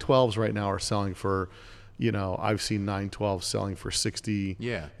 912s right now are selling for, You know, I've seen 912 selling for 60,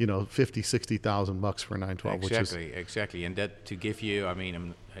 you know, 50, 60,000 bucks for a 912. Exactly. And that, to give you, I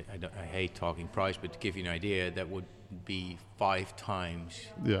mean, I hate talking price, but to give you an idea, that would be 5 times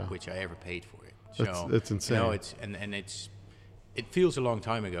which I ever paid for it. So it's insane. You know, it feels a long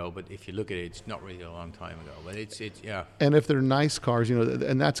time ago, but if you look at it, it's not really a long time ago. But it's yeah. And if they're nice cars, you know,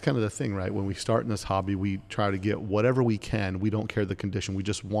 and that's kind of the thing, right? When we start in this hobby, we try to get whatever we can. We don't care the condition. We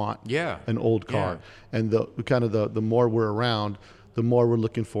just want an old car. Yeah. And the more we're around, the more we're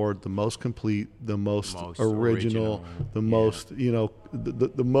looking for the most complete, the most original, the most, you know,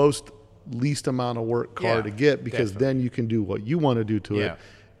 the most least amount of work car to get, because then you can do what you want to do to it.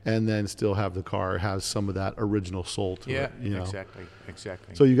 And then still have the car has some of that original soul to it. You know? Exactly.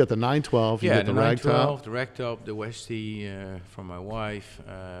 So you got the 912, you got the ragtop. The ragtop, the Westie from my wife.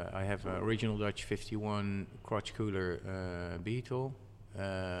 I have an original Dutch 51 crotch cooler Beetle.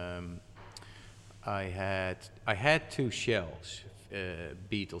 I had 2 shells,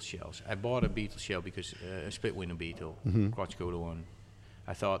 Beetle shells. I bought a Beetle shell because a split window Beetle, crotch cooler one.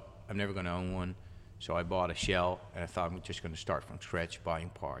 I thought I'm never going to own one. So I bought a shell, and I thought I'm just going to start from scratch, buying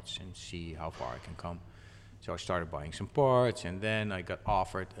parts, and see how far I can come. So I started buying some parts, and then I got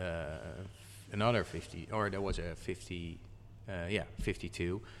offered another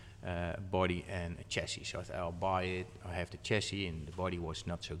 52 body and a chassis. So I thought, I'll buy it. I have the chassis, and the body was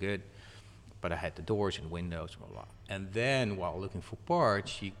not so good, but I had the doors and windows, blah, blah. And then while looking for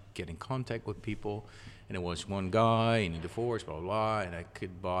parts, you get in contact with people. And there was one guy in a divorce, blah, blah, blah, and I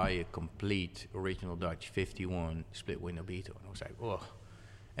could buy a complete original Dutch 51 split window Beetle. And I was like, oh,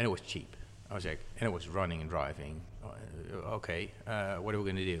 and it was cheap. I was like, and it was running and driving. Okay, what are we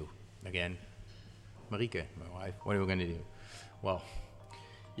going to do? Again, Marieke, my wife, what are we going to do? Well,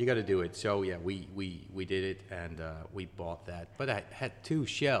 you got to do it. So yeah, we did it, and we bought that. But I had 2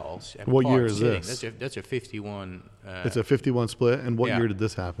 shells. And what year is this? That's a 51. It's a 51 split. And what year did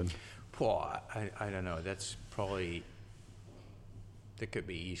this happen? Well, I don't know. That's probably, that could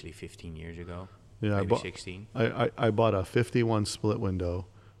be easily 15 years ago. Yeah, maybe 16. I bought a 51 split window.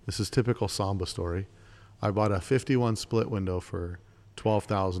 This is typical Samba story. I bought a 51 split window for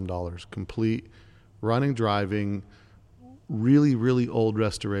 $12,000, complete, running, driving, really, really old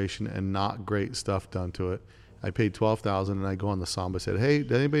restoration and not great stuff done to it. I paid $12,000, and I go on the Samba, said, "Hey,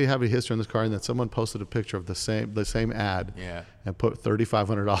 did anybody have a history on this car?" And then someone posted a picture of the same ad, and put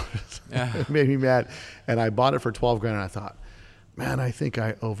 $3,500. It made me mad, and I bought it for $12,000. And I thought, man, I think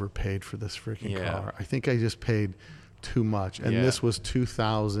I overpaid for this freaking car. I think I just paid too much. And this was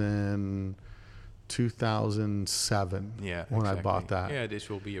 2007 when I bought that. Yeah, this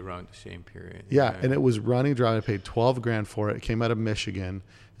will be around the same period. Yeah, and it was running, driving. I paid $12,000 for it. It came out of Michigan.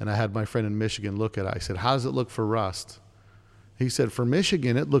 And I had my friend in Michigan look at it. I said, "How does it look for rust?" He said, "For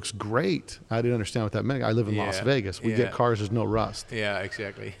Michigan, it looks great." I didn't understand what that meant. I live in Las Vegas. We get cars, there's no rust. Yeah,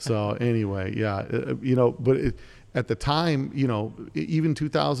 exactly. So anyway, you know, but at the time, you know, even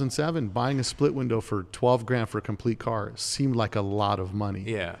 2007, buying a split window for $12,000 for a complete car seemed like a lot of money.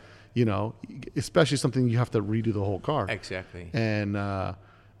 Yeah. You know, especially something you have to redo the whole car. Exactly. And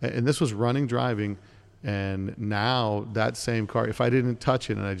this was running, driving. And now that same car, if I didn't touch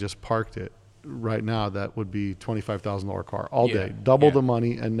it and I just parked it, right now that would be $25,000 car all day, double the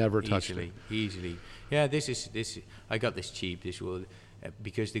money, and never touched it. Easily. Yeah, this. I got this cheap. This will,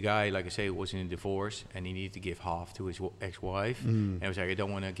 because the guy, like I say, was in a divorce and he needed to give half to his ex-wife. And I was like, I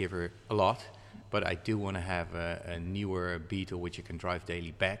don't want to give her a lot, but I do want to have a newer Beetle which I can drive daily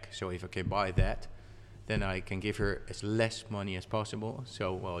back. So if I can buy that, then I can give her as less money as possible.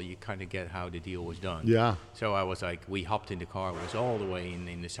 So, well, you kind of get how the deal was done. Yeah. So I was like, we hopped in the car. It was all the way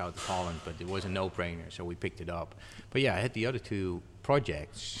in the south of Holland, but it was a no-brainer, so we picked it up. But yeah, I had the other 2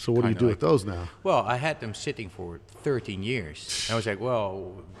 projects. So what do you do with those now? Well, I had them sitting for 13 years. I was like,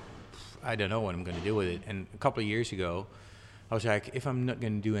 well, I don't know what I'm going to do with it. And a couple of years ago, I was like, if I'm not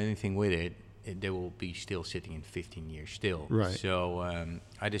going to do anything with it, they will be still sitting in 15 years still. Right. So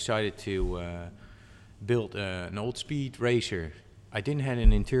I decided to build an old speed racer. I didn't have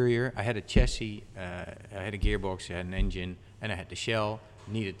an interior. I had a chassis, I had a gearbox, I had an engine, and I had the shell.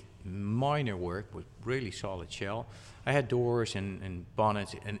 Needed minor work with really solid shell. I had doors and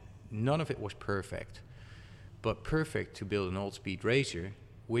bonnets, and none of it was perfect. But perfect to build an old speed racer,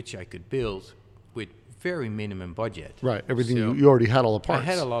 which I could build with very minimum budget. Right, everything so you already had all the parts. I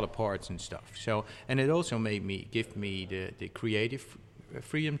had a lot of parts and stuff. So, and it also give me the creative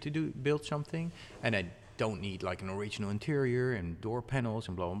freedom to build something, and I don't need like an original interior and door panels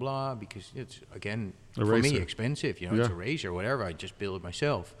and blah blah blah, because it's again for me expensive. You know, it's a razor, whatever. I just build it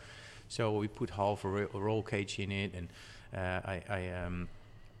myself. So we put half a roll cage in it, and I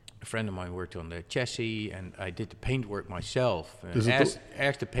a friend of mine worked on the chassis, and I did the paintwork myself.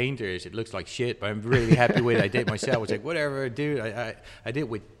 Asked the painters, it looks like shit, but I'm really happy with it. I did it myself. I was like, whatever, dude. I did it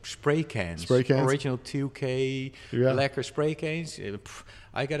with spray cans. Original 2K lacquer spray cans.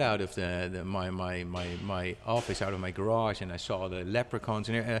 I got out of my office, out of my garage, and I saw the leprechauns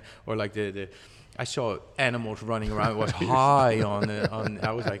or like I saw animals running around. It was high on.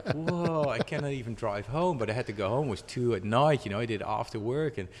 I was like, whoa! I cannot even drive home. But I had to go home. It was 2 at night. I did after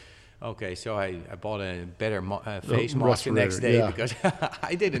work, and okay, so I bought a better face mask the next day because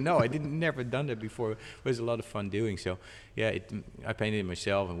I didn't know. Never done that before. It was a lot of fun doing. So yeah, I painted it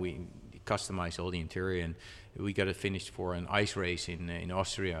myself, and we customized all the interior, and we got it finished for an ice race in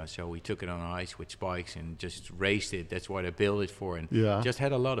Austria. So we took it on ice with spikes and just raced it. That's what I built it for, and just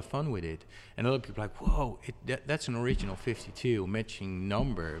had a lot of fun with it. And other people like, whoa, that's an original 52 matching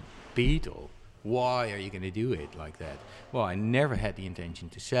number Beetle. Why are you going to do it like that? Well, I never had the intention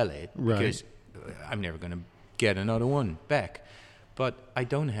to sell it because I'm never going to get another one back. But I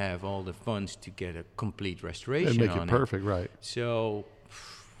don't have all the funds to get a complete restoration and make it perfect, right? So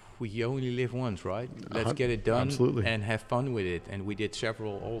we only live once, right? Let's get it done and have fun with it. And we did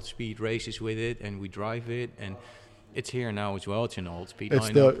several old speed races with it, and we drive it, and it's here now as well. It's an old speed.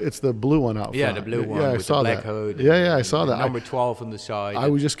 It's the blue one out front. Yeah, the blue one with the black hood. Yeah, I saw that. Number 12 on the side. I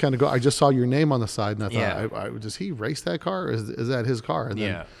was just kind of I just saw your name on the side, and I thought, does he race that car? Or is that his car? And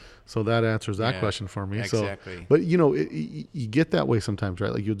then, so that answers that question for me. Exactly. So, but you get that way sometimes,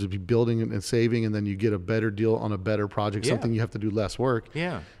 right? Like you'll just be building and saving, and then you get a better deal on a better project, something you have to do less work.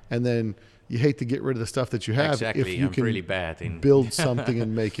 Yeah. And then you hate to get rid of the stuff that you have. Exactly. If you can really bad in build something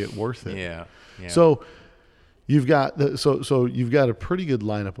and make it worth it. Yeah. So you've got you've got a pretty good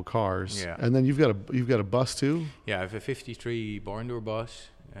lineup of cars. Yeah. And then you've got a bus too. Yeah, I have a 53 barn door bus.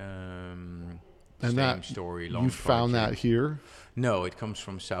 And same that story. Long you found that here? No, it comes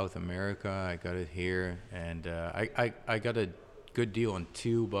from South America. I got it here, and I got a good deal on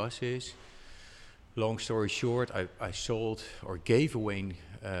 2 buses. Long story short, I sold or gave away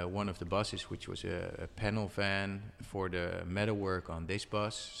one of the buses, which was a panel van for the metalwork on this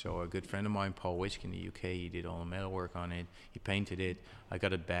bus. So a good friend of mine, Paul Wisk in the UK, he did all the metalwork on it. He painted it. I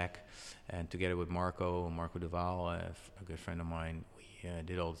got it back, and together with Marco Duval, a good friend of mine, we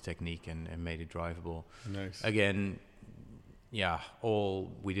did all the technique and made it drivable. Nice. Again,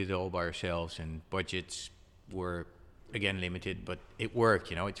 we did it all by ourselves, and budgets were again limited, but it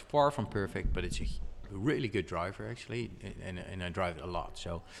worked. It's far from perfect, but it's a really good driver actually, and I drive it a lot.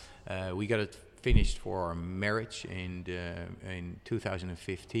 So we got it finished for our marriage in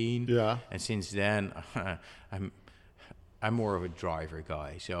 2015. Yeah. And since then, I'm more of a driver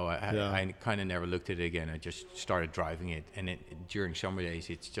guy. So I kind of never looked at it again. I just started driving it, and during summer days,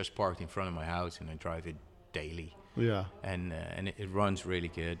 it's just parked in front of my house, and I drive it daily. Yeah. And it runs really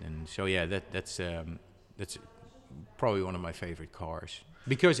good, and so that's probably one of my favorite cars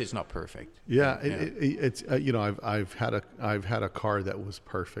because it's not perfect. Yeah, it's I've had a car that was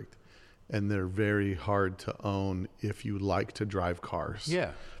perfect, and they're very hard to own if you like to drive cars.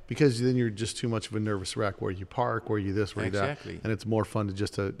 Yeah. Because then you're just too much of a nervous wreck where you park, where you this, where you that. And it's more fun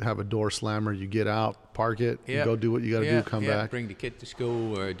to have a door slammer. You get out, park it, you go do what you got to do, come back. Bring the kid to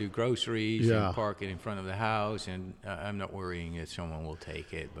school or do groceries and park it in front of the house. And I'm not worrying that someone will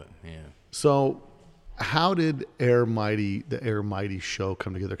take it, but So how did the Air Mighty show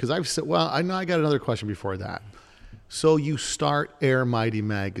come together? Because I know I got another question before that. So you start Air Mighty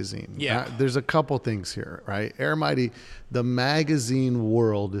magazine. Yeah. There's a couple things here, right? Air Mighty, the magazine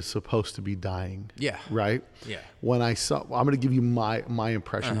world is supposed to be dying. Yeah. Right? Yeah. When I'm going to give you my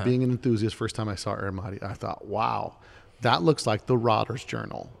impression. Being an enthusiast, first time I saw Air Mighty, I thought, wow, that looks like the Rodder's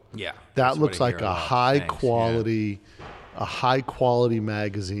Journal. Yeah. That looks like a high quality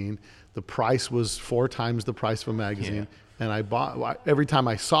magazine. The price was 4 times the price of a magazine. Yeah. And every time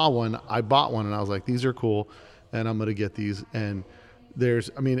I saw one, I bought one, and I was like, these are cool. And I'm going to get these. And we're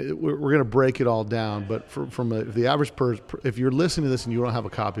going to break it all down. But from the average person, if you're listening to this and you don't have a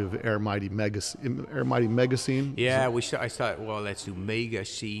copy of Air Mighty Megazine. Yeah, I thought, well, let's do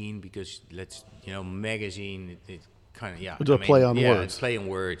Megazine because magazine, it kind of, It's a play on words. Yeah, it's play on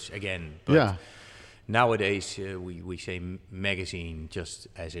words again. But nowadays, we say magazine just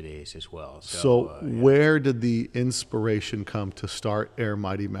as it is as well. So where did the inspiration come to start Air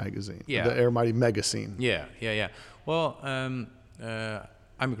Mighty magazine? Yeah. The Air Mighty Megazine. Yeah. Well,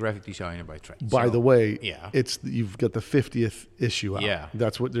 I'm a graphic designer by trade. By the way, you've got the 50th issue out. Yeah.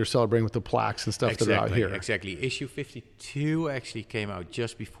 That's what they're celebrating with the plaques and stuff that are out here. Exactly. Issue 52 actually came out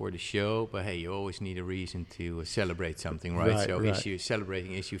just before the show, but hey, you always need a reason to celebrate something, right?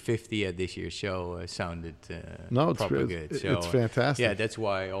 Celebrating issue 50 at this year's show sounded proper good. So, it's fantastic. Yeah, that's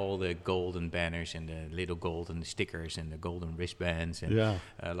why all the golden banners and the little golden stickers and the golden wristbands and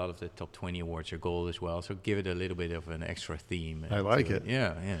a lot of the top 20 awards are gold as well. So give it a little bit of an extra theme. I like it. Yeah.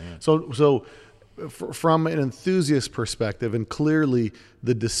 So from an enthusiast perspective, and clearly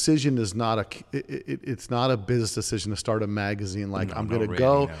the decision is it's not a business decision to start a magazine. Like I'm going to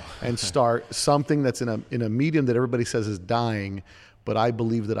go and start something that's in a medium that everybody says is dying, but I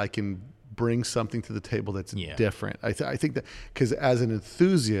believe that I can bring something to the table that's different. I think that because as an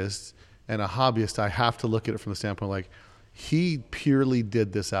enthusiast and a hobbyist, I have to look at it from the standpoint like he purely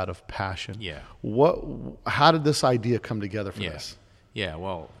did this out of passion. Yeah. How did this idea come together for this? Yeah,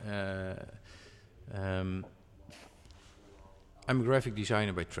 well, I'm a graphic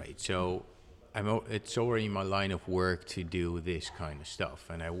designer by trade, so it's already my line of work to do this kind of stuff.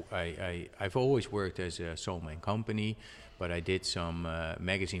 And I've always worked as a sole man company, but I did some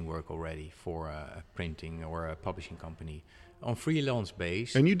magazine work already for a printing or a publishing company on freelance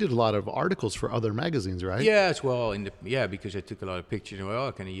base. And you did a lot of articles for other magazines, right? Yeah, as well. Because I took a lot of pictures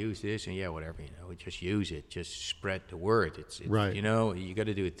and can I use this? And whatever, just use it, just spread the word. It's right. You got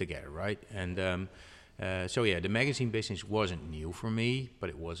to do it together, right? And the magazine business wasn't new for me, but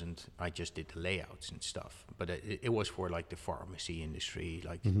it wasn't. I just did the layouts and stuff, but it was for like the pharmacy industry,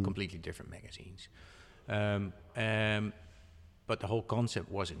 like completely different magazines. But the whole concept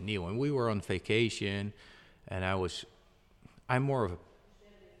wasn't new, and we were on vacation, and I'm more of a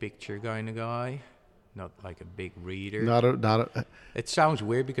picture kind of guy, not like a big reader. It sounds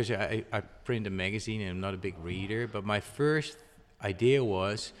weird because I print a magazine and I'm not a big reader, but my first idea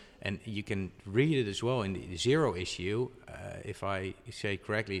was, and you can read it as well in the 0 issue, if I say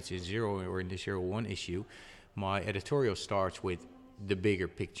correctly, it's a 0 or in the 01 issue, my editorial starts with the bigger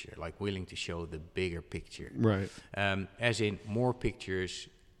picture, like willing to show the bigger picture. Right. As in more pictures,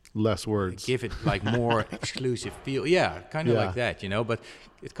 less words, give it like more exclusive feel, kind of like that, but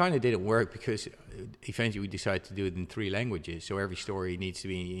it kind of didn't work because eventually we decided to do it in 3 languages, so every story needs to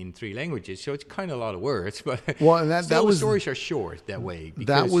be in 3 languages, so it's kind of a lot of words, but the stories are short that way.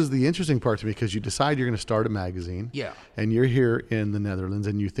 That was the interesting part to me, because you decide you're going to start a magazine, and you're here in the Netherlands,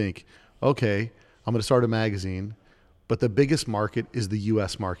 and you think, okay, I'm going to start a magazine, but the biggest market is the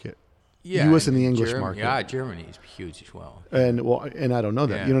U.S. market. U.S. and the English market. Yeah, Germany is huge as well. And I don't know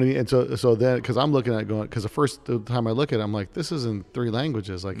that. You know what I mean? And so then, because I'm looking at it going, because the time I look at it, I'm like, this is in 3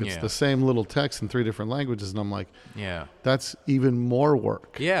 languages. Like it's the same little text in 3 different languages, and I'm like, that's even more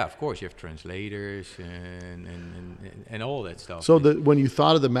work. Yeah, of course, you have translators and all that stuff. So when you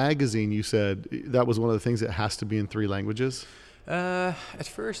thought of the magazine, you said that was one of the things that has to be in 3 languages. At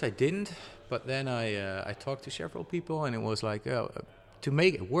first, I didn't, but then I talked to several people, and it was like, to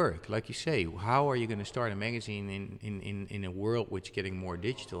make it work, like you say, how are you going to start a magazine in a world which is getting more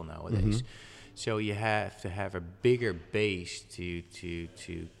digital nowadays? So you have to have a bigger base to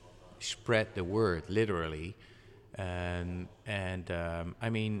spread the word, literally. I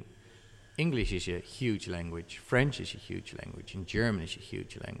mean, English is a huge language, French is a huge language, and German is a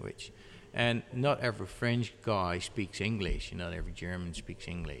huge language. And not every French guy speaks English, not every German speaks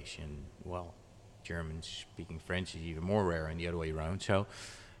English, and German speaking French is even more rare and the other way around. So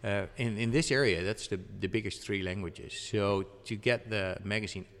in this area, that's the biggest 3 languages. So to get the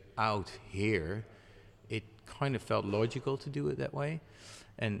magazine out here, it kind of felt logical to do it that way.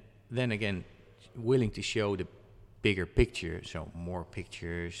 And then again, willing to show the bigger picture, so more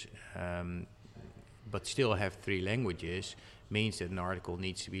pictures, but still have 3 languages, means that an article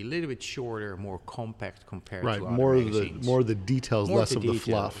needs to be a little bit shorter, more compact compared to other magazines. More of the details, less of the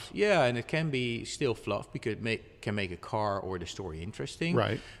fluff. Yeah, and it can be still fluff because it can make a car or the story interesting.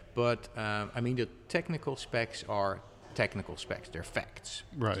 Right. But, the technical specs are technical specs. They're facts.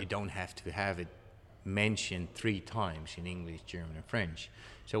 Right. You don't have to have it mentioned 3 times in English, German, and French.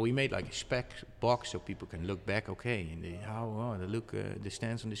 So we made like a spec box so people can look back. Okay, and the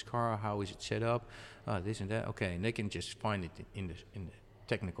stance on this car. How is it set up? This and that. Okay, and they can just find it in the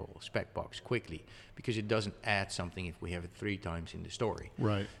technical spec box quickly because it doesn't add something if we have it 3 times in the story.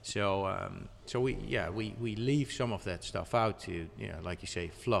 Right. So we leave some of that stuff out to like you say,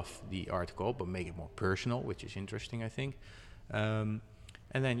 fluff the article but make it more personal, which is interesting, I think. And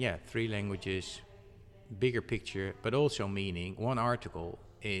then 3 languages, bigger picture, but also meaning one article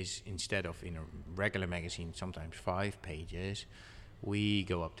is, instead of in a regular magazine sometimes 5 pages, we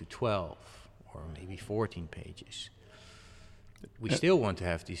go up to 12 or maybe 14 pages. we still want to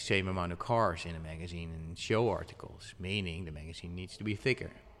have the same amount of cars in a magazine and show articles, meaning the magazine needs to be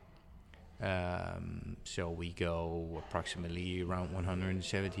thicker. So we go approximately around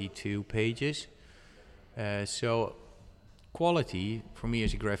 172 pages. So quality for me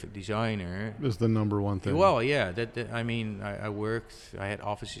as a graphic designer is the number one thing. Well, yeah, I worked. I had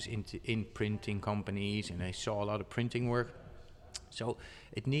offices in printing companies, and I saw a lot of printing work. So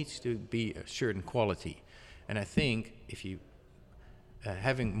it needs to be a certain quality, and I think if you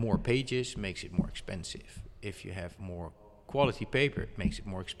having more pages makes it more expensive. If you have more quality paper, it makes it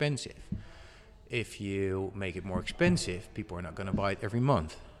more expensive. If you make it more expensive, people are not going to buy it every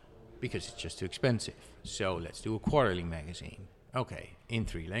month because it's just too expensive. So let's do a quarterly magazine. Okay, in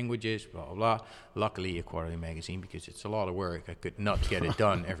 3 languages, blah, blah, blah. Luckily, a quarterly magazine because it's a lot of work. I could not get it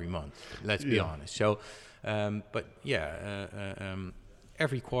done every month. Let's be honest. So, every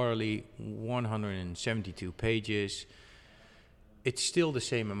quarterly, 172 pages. It's still the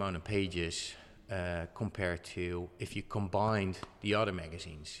same amount of pages compared to if you combined the other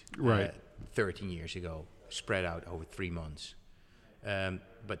magazines 13 years ago, spread out over 3 months.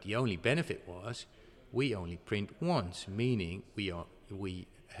 But the only benefit was we only print once, meaning we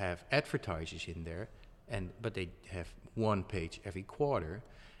have advertisers in there, but they have 1 page every quarter,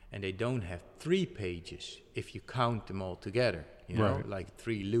 and they don't have 3 pages if you count them all together. You know, like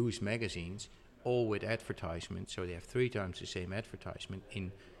 3 loose magazines, all with advertisements, so they have 3 times the same advertisement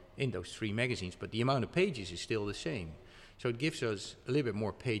in those 3 magazines, but the amount of pages is still the same. So it gives us a little bit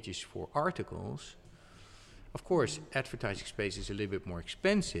more pages for articles. Of course, advertising space is a little bit more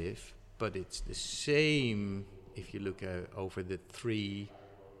expensive, but it's the same if you look over the 3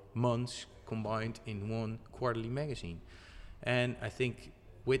 months combined in 1 quarterly magazine. And I think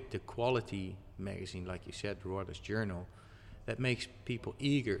with the quality magazine, like you said, Reuters Journal, that makes people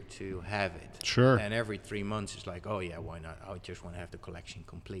eager to have it. Sure. And every 3 months it's like, oh yeah, why not? I just want to have the collection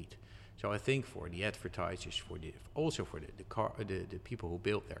complete. So I think for the advertisers, also for the people who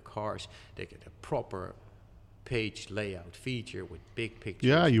build their cars, they get a proper page layout feature with big pictures.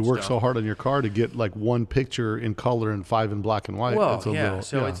 Yeah, you work so hard on your car to get like 1 picture in color and 5 in black and white. Well,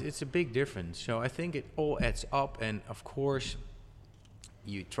 it's a big difference. So I think it all adds up, and of course,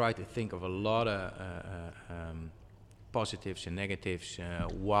 you try to think of a lot of positives and negatives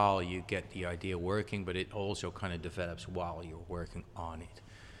while you get the idea working, but it also kind of develops while you're working on it.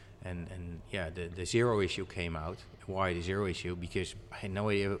 And the zero issue came out. Why the zero issue? Because I had no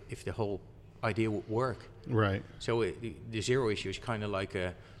idea if the whole idea would work. Right. So the zero issue is kind of like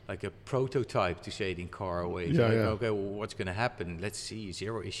a prototype, to say it in car ways. Yeah, Okay, well, what's going to happen? Let's see,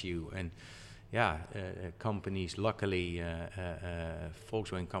 zero issue. And companies, luckily,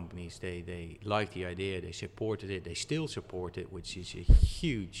 Volkswagen companies, they liked the idea, they supported it, they still support it, which is a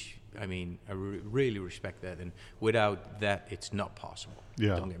huge, I really respect that. And without that, it's not possible.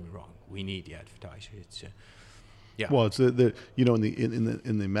 Yeah. Don't get me wrong. We need the advertiser. It's Well, it's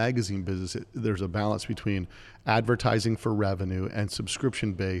in the magazine business, there's a balance between advertising for revenue and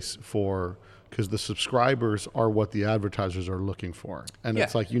subscription base because the subscribers are what the advertisers are looking for, and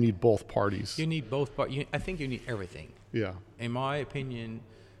it's like you need both parties. You need both parties. I think you need everything. Yeah. In my opinion,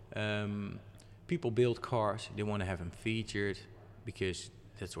 people build cars. They want to have them featured because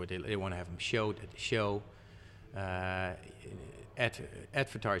that's what they want to have them showed at the show.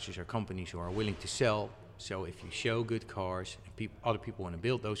 Advertisers are companies who are willing to sell. So if you show good cars, and other people want to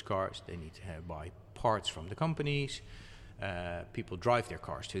build those cars, they need to buy parts from the companies. People drive their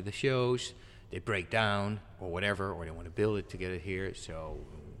cars to the shows. They break down or whatever, or they want to build it to get it here. So,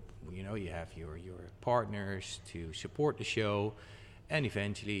 you have your partners to support the show, and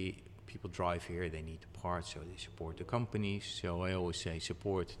eventually people drive here, they need the parts, so they support the companies. So I always say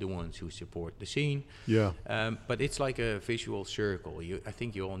support the ones who support the scene. Yeah. But it's like a visual circle. I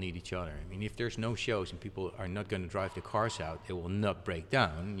think you all need each other. If there's no shows and people are not going to drive the cars out, they will not break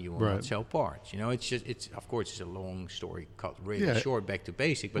down. You will not sell parts. It's of course it's a long story cut really short, back to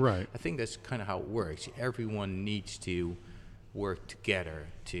basic. But I think that's kind of how it works. Everyone needs to work together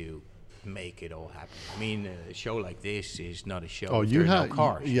to make it all happen. A show like this is not a show. Oh, you have no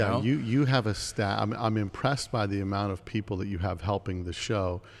cars. You have a staff. I'm impressed by the amount of people that you have helping the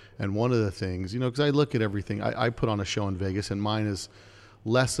show. And one of the things, because I look at everything. I put on a show in Vegas, and mine is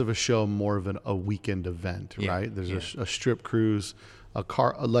less of a show, more of a weekend event. Right? There's a strip cruise, a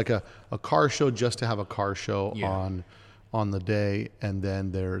car show just to have a car show on the day, and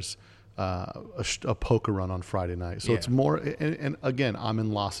then there's a poker run on Friday night. So it's more, and again, I'm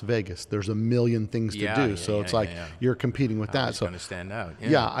in Las Vegas. There's a million things to do. So it's like you're competing with that. So going to stand out.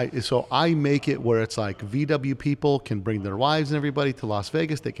 So I make it where it's like VW people can bring their wives and everybody to Las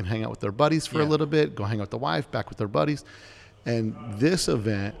Vegas. They can hang out with their buddies for a little bit, go hang out with the wife, back with their buddies. And this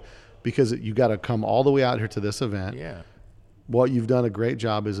event, because you got to come all the way out here to this event. Yeah. What you've done a great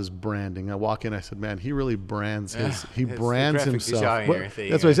job is branding. I walk in, I said, man, he really brands brands himself.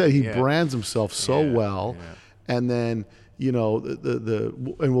 That's what I said. He brands himself so well. Yeah. And then, you know,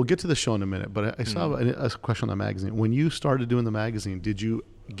 and we'll get to the show in a minute, but I saw a question on the magazine. When you started doing the magazine, did you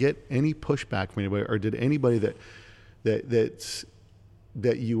get any pushback from anybody, or did anybody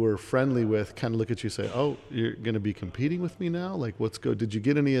that you were friendly with kind of look at you and say, oh, you're going to be competing with me now? Like, what's good? Did you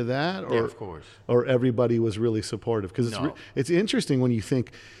get any of that? Or, yeah, of course. Or everybody was really supportive? Because it's interesting when you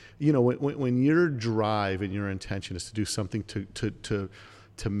think, you know, when your drive and your intention is to do something to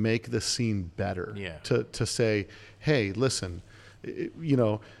make the scene better, to say, hey, listen, you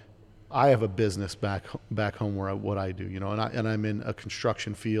know, I have a business back home where what I do, you know, and I'm in a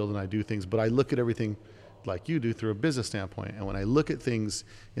construction field and I do things, but I look at everything like you do through a business standpoint. And when I look at things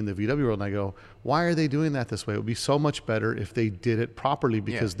in the VW world and I go, why are they doing that this way? It would be so much better if they did it properly,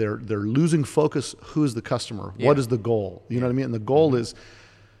 because they're losing focus. Who's the customer? What is the goal? You know what I mean? And the goal is,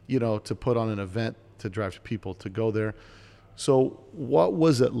 you know, to put on an event, to drive people to go there. So what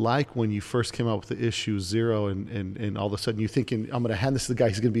was it like when you first came out with the issue 0 and all of a sudden you're thinking, I'm going to hand this to the guy,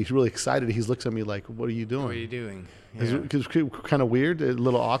 he's going to be really excited. He looks at me like, what are you doing? What are you doing? Yeah. Is it kind of weird, a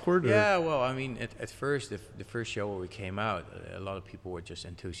little awkward? Yeah, well, I mean, at first, the first show where we came out, a lot of people were just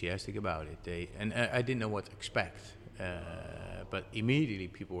enthusiastic about it. I didn't know what to expect. But immediately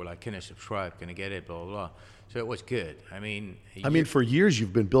people were like, can I subscribe? Can I get it? Blah, blah, blah. So it was good. I mean, for years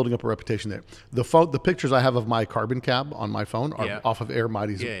you've been building up a reputation there. The pictures I have of my carbon cab on my phone are off of Air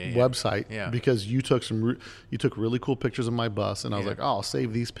Mighty's website, because you took really cool pictures of my bus, and I was like, oh, I'll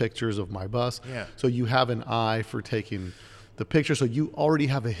save these pictures of my bus. Yeah. So you have an eye for taking the picture. So you already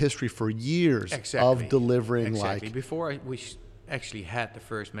have a history for years of delivering Before we actually had the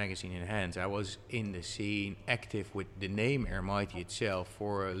first magazine in hands, I was in the scene, active with the name Air Mighty itself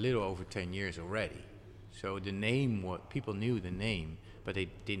for a little over 10 years already. So the name, people knew the name, but they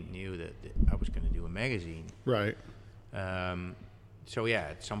didn't know that I was going to do a magazine. Right. So yeah,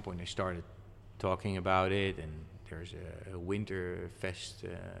 at some point I started talking about it, and there's a winter fest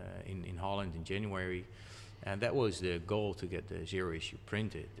in Holland in January, and that was the goal, to get the 0 issue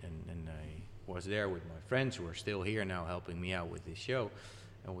printed. And I was there with my friends who are still here now, helping me out with this show,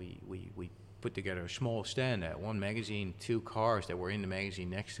 and we put together a small stand at one magazine, 2 cars that were in the magazine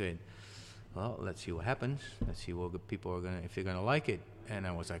next to it. Well, let's see what happens. Let's see what people are if they're gonna like it. And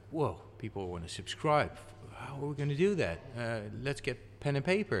I was like, whoa, people want to subscribe. How are we gonna do that? Let's get pen and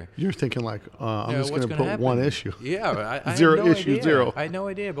paper. You're thinking like, I'm just gonna put happen? 1 issue. Yeah, I zero had no issue, idea. 0. I had no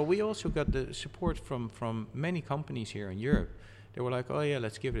idea. But we also got the support from many companies here in Europe. They were like, oh yeah,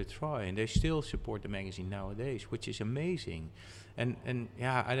 let's give it a try, and they still support the magazine nowadays, which is amazing. And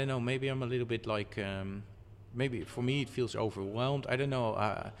yeah, I don't know. Maybe I'm a little bit like, maybe for me it feels overwhelmed. I don't know.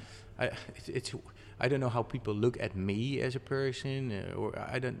 I don't know how people look at me as a person, or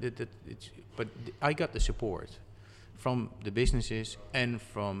I don't. But I got the support from the businesses and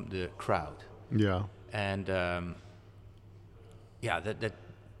from the crowd. Yeah. And that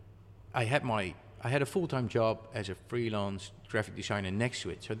I had a full-time job as a freelance graphic designer next to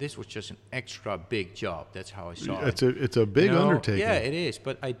it. So this was just an extra big job. That's how I saw it. It's a big undertaking. Yeah, it is.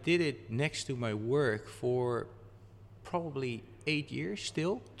 But I did it next to my work for probably 8 years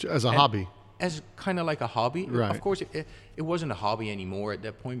still. As a hobby. As kind of like a hobby. Right. Of course, it wasn't a hobby anymore at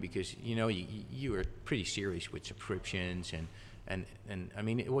that point, because, you know, you were pretty serious with subscriptions and I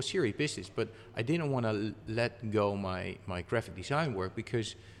mean, it was serious business, but I didn't want to let go my graphic design work,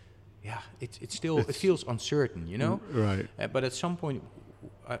 because it feels uncertain, you know? Right. But at some point,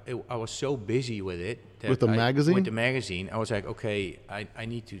 I was so busy with it. With the magazine? With the magazine, I was like, okay, I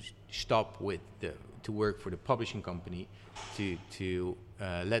need to stop to work for the publishing company to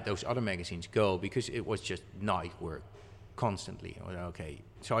let those other magazines go, because it was just night work constantly. I was like, okay,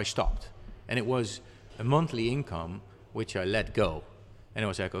 so I stopped. And it was a monthly income, which I let go. And I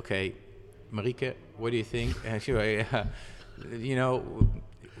was like, okay, Marieke, what do you think? And she was like, you know,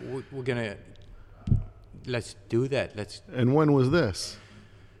 we're gonna, let's do that. And when was this?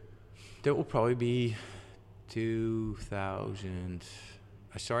 That will probably be 2000.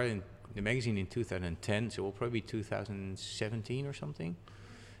 I started in the magazine in 2010, so it will probably be 2017 or something.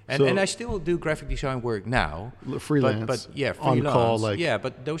 And I still do graphic design work now. Freelance. But yeah, freelance. On call, yeah,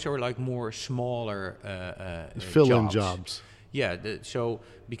 but those are like more smaller fill-in jobs. Yeah, so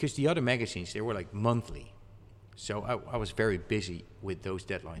because the other magazines, they were like monthly. So I was very busy with those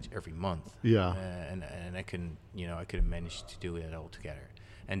deadlines every month. Yeah. And I couldn't manage to do it all together.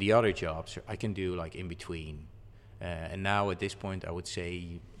 And the other jobs I can do like in between. And now at this point, I would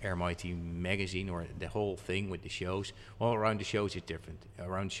say Air Mighty magazine, or the whole thing with the shows. Well, around the shows is different.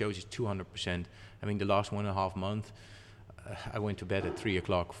 Around shows is 200%. I mean, the last 1.5 months, I went to bed at 3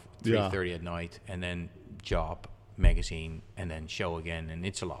 o'clock, 3:30 at night, and then job, magazine, and then show again, and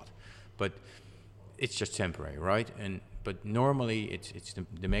it's a lot. But it's just temporary, right? But normally, it's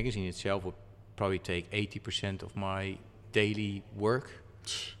the magazine itself would probably take 80% of my daily work,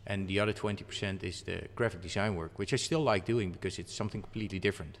 and the other 20% is the graphic design work, which I still like doing because it's something completely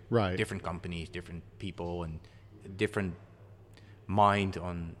different. Right. Different companies, different people, and different mind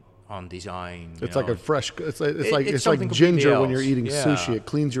on design. It's like a fresh. It's like ginger when you're eating sushi. It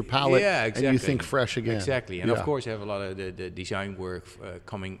cleans your palate, and you think fresh again. Exactly, and of course, I have a lot of the design work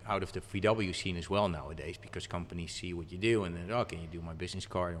coming out of the VW scene as well nowadays, because companies see what you do and then, can you do my business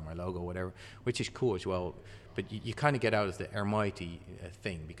card or my logo, whatever, which is cool as well. But you kind of get out of the Air Mighty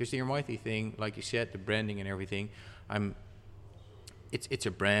thing, because the Air Mighty thing, like you said, the branding and everything, it's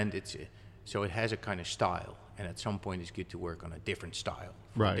a brand. So it has a kind of style. And at some point, it's good to work on a different style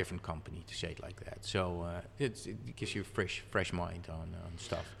for a different company, to say it like that. So it gives you a fresh mind on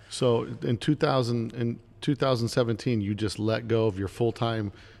stuff. So in 2017, you just let go of your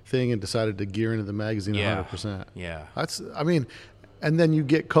full-time thing and decided to gear into the magazine 100%. Yeah. And then you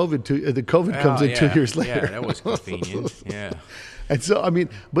get COVID. The COVID comes in 2 years later. Yeah, that was convenient. Yeah. And so,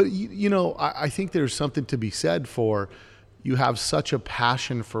 but I think there's something to be said for, you have such a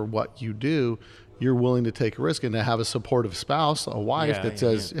passion for what you do. You're willing to take a risk, and to have a supportive spouse, a wife that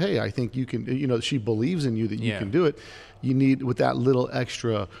says, hey, I think you can, she believes in you that you can do it. You need, with that little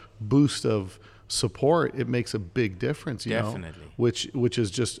extra boost of support, it makes a big difference, Definitely. Which is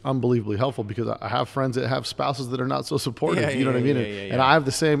just unbelievably helpful, because I have friends that have spouses that are not so supportive, you know what I mean? And I have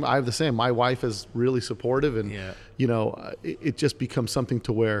the same. My wife is really supportive, and, it just becomes something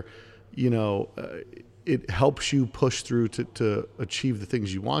to where, it helps you push through to achieve the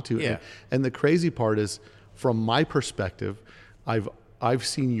things you want to. Yeah. And the crazy part is, from my perspective, I've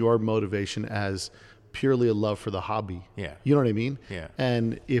seen your motivation as purely a love for the hobby. Yeah. You know what I mean? Yeah.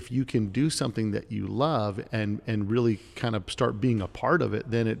 And if you can do something that you love and really kind of start being a part of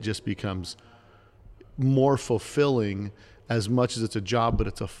it, then it just becomes more fulfilling. As much as it's a job, but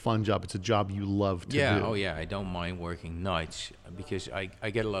it's a fun job. It's a job you love to do. Oh yeah, I don't mind working nights, because I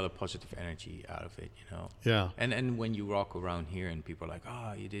get a lot of positive energy out of it, Yeah. And when you walk around here and people are like,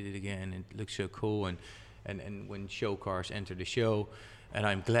 you did it again, it looks so cool, and when show cars enter the show, and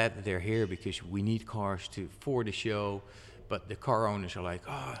I'm glad that they're here, because we need cars for the show, but the car owners are like,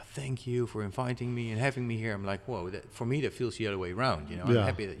 thank you for inviting me and having me here. I'm like, whoa, for me that feels the other way around, I'm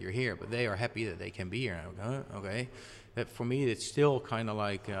happy that you're here, but they are happy that they can be here. And I'm like, okay. That for me, it's still kind of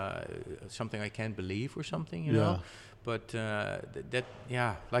like something I can't believe or something, you know. But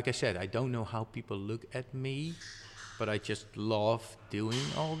like I said, I don't know how people look at me, but I just love doing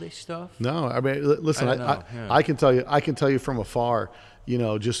all this stuff. No, listen, I can tell you from afar,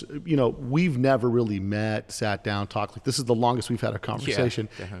 we've never really met, sat down, talked. Like, this is the longest we've had a conversation.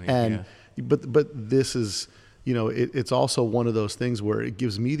 Yeah, definitely, and but this is, it's also one of those things where it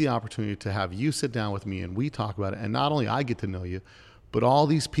gives me the opportunity to have you sit down with me and we talk about it. And not only I get to know you, but all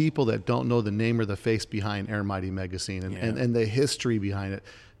these people that don't know the name or the face behind Air Mighty magazine and the history behind it.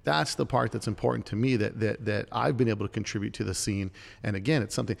 That's the part that's important to me, that I've been able to contribute to the scene. And again,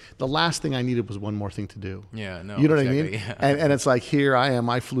 it's something, the last thing I needed was one more thing to do. Yeah, no, you know exactly. what I mean? Yeah. And it's like, here I am,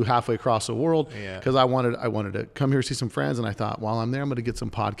 I flew halfway across the world because I wanted to come here, see some friends. And I thought, while I'm there, I'm going to get some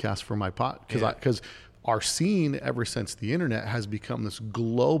podcasts for my because our scene, ever since the internet, has become this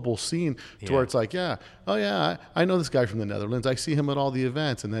global scene to where it's like, I know this guy from the Netherlands. I see him at all the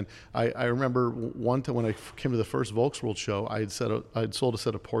events. And then I remember one time when I came to the first Volksworld show, I'd sold a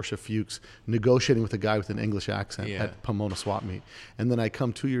set of Porsche Fuchs, negotiating with a guy with an English accent at Pomona Swap Meet. And then I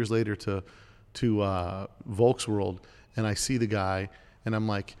come 2 years later to Volksworld, and I see the guy, and I'm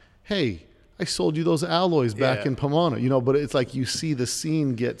like, hey, I sold you those alloys back in Pomona. But it's like, you see the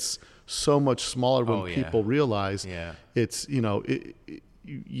scene gets so much smaller when people realize it's,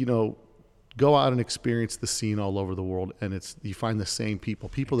 go out and experience the scene all over the world, and you find the same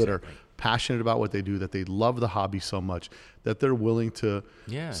people that are passionate about what they do, that they love the hobby so much that they're willing to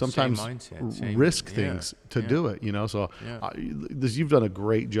sometimes risk things to do it, so you've done a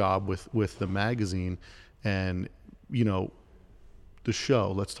great job with the magazine and, the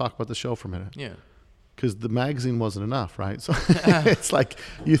show. Let's talk about the show for a minute. Yeah. Because the magazine wasn't enough, right? So it's like,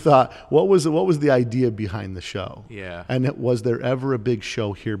 you thought, what was the idea behind the show? Yeah. And was there ever a big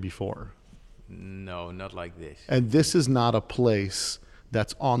show here before? No, not like this. And this is not a place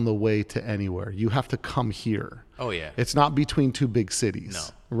that's on the way to anywhere. You have to come here. Oh, yeah. It's not between two big cities.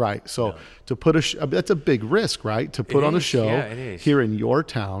 No. Right. So to put that's a big risk, right? To put on a show here in your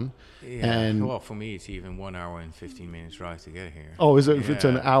town. Yeah. And well, for me, it's even 1 hour and 15 minutes drive to get here. Oh, is it? Yeah. It's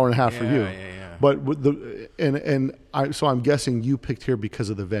an hour and a half for you. Yeah. But with so I'm guessing you picked here because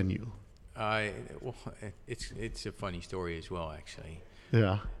of the venue. It's a funny story as well, actually.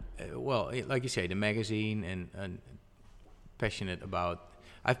 Yeah. Like you say, the magazine and passionate about.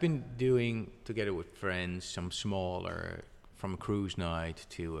 I've been doing together with friends some smaller, from a cruise night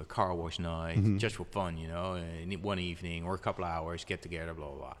to a car wash night, just for fun, one evening or a couple of hours, get together, blah,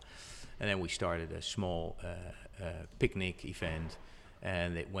 blah, blah. And then we started a small picnic event,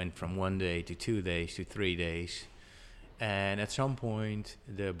 and it went from 1 day to 2 days to 3 days. And at some point,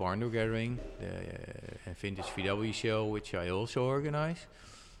 the Barn Door Gathering, the Vintage VW show, which I also organize,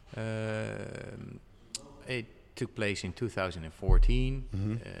 it took place in 2014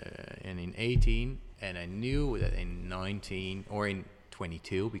 and in 18, and I knew that in 19 or in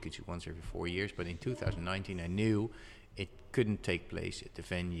 22, because it's once every 4 years, but in 2019 I knew it couldn't take place at the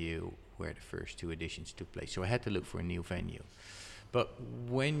venue where the first 2 editions took place. So I had to look for a new venue. But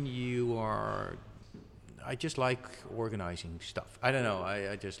when I just like organizing stuff. I don't know,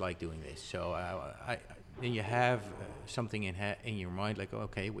 I just like doing this. So then you have something in your mind, like,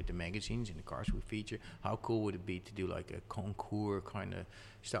 okay, with the magazines and the cars we feature, how cool would it be to do like a concours kind of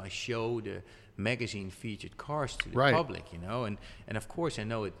style, show the magazine featured cars to the public, and of course I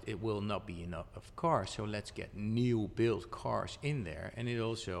know it will not be enough of cars, so let's get new built cars in there, and it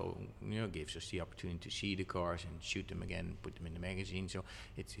also gives us the opportunity to see the cars and shoot them again, put them in the magazine. So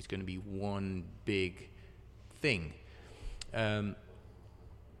it's going to be one big thing.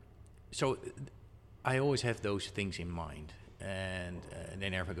 So I always have those things in mind, and they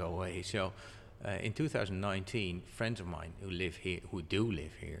never go away. So in 2019, friends of mine who do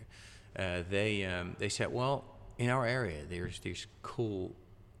live here, they said, well, in our area there's this cool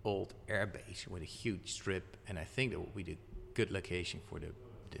old airbase with a huge strip, and I think that would be the good location for the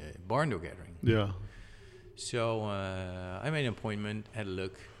Barn Door Gathering. Yeah. So I made an appointment, had a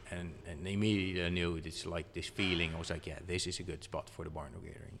look, and immediately I knew it's like this feeling. I was like, yeah, this is a good spot for the Barn Door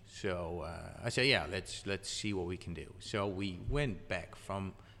Gathering. So I said, yeah, let's see what we can do. So we went back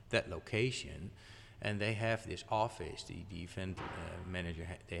from that location, and they have this office. The event manager,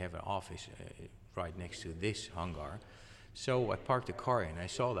 they have an office right next to this hangar. So I parked the car and I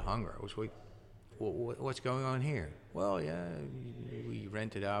saw the hangar. I was like, what's going on here? Well, yeah, we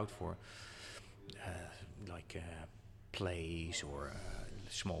rent it out for plays or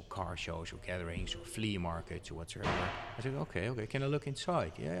small car shows or gatherings or flea markets or whatsoever. I said, okay, can I look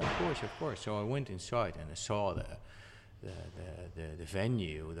inside? Yeah, of course. So I went inside and I saw the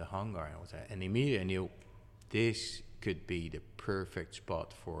venue, the hangar, and immediately I knew this could be the perfect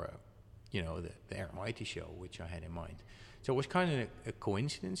spot for the Air Mighty show, which I had in mind. So it was kind of a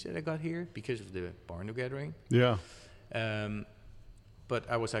coincidence that I got here because of the Barn Door Gathering. Yeah. But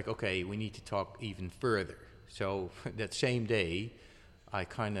I was like, okay, we need to talk even further. So that same day, I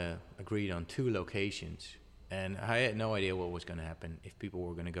kind of agreed on 2 locations, and I had no idea what was going to happen, if people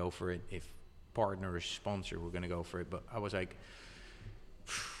were going to go for it, if partners, sponsor were going to go for it. But I was like,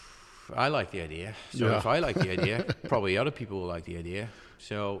 I like the idea. So if I like the idea, probably other people will like the idea.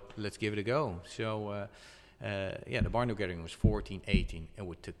 So let's give it a go. So the Barn Door Gathering was 14, 18,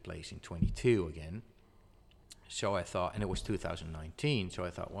 and it took place in 22 again. So I thought, and it was 2019, so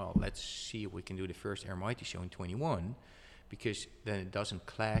I thought, well, let's see if we can do the first Air Mighty show in 21, because then it doesn't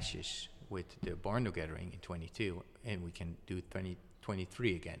clashes with the Barn Door Gathering in 22, and we can do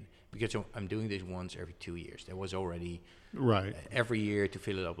 2023 again, because I'm doing this once every 2 years. That was already every year to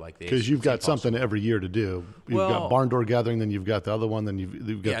fill it up like this. Because you've got something every year to do. You've got Barn Door Gathering, then you've got the other one, then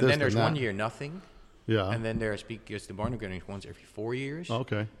you've got this, and then there's 1 year nothing. Yeah. And then there's, because the Barn Door Gathering is once every 4 years.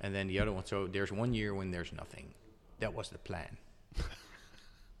 Okay. And then the other one, so there's 1 year when there's nothing. That was the plan.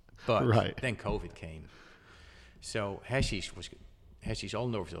 But then COVID came. So Hessies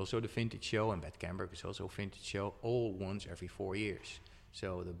Oldendorf is also the vintage show, and Bad Camberg is also a vintage show, all once every 4 years.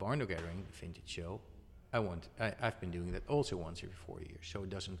 So the Barn Door Gathering, the vintage show, I've been doing that also once every 4 years. So it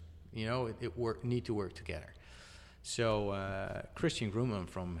doesn't, need to work together. So Christian Grumman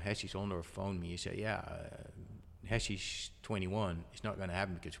from Hessies Oldendorf phoned me. He said, Hessies 21 is not going to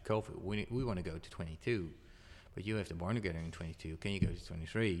happen because of COVID. We want to go to 22. But you have the Barn Door Gathering in 22. Can you go to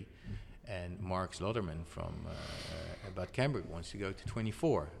 23? And Mark Slotterman from Bad Camberg wants to go to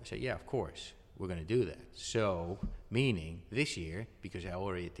 24. I said, yeah, of course, we're going to do that. So, meaning this year, because I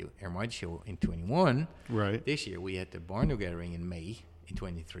already had the Air Mighty show in 21, this year we had the Barn Door Gathering in May in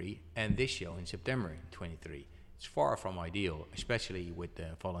 23, and this show in September in 23. It's far from ideal, especially with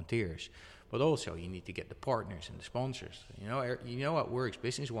the volunteers. But also, you need to get the partners and the sponsors. You know what works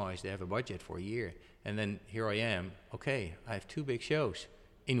business-wise. They have a budget for a year, and then here I am. Okay, I have 2 big shows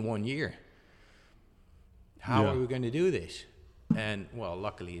in 1 year. How are we going to do this? And well,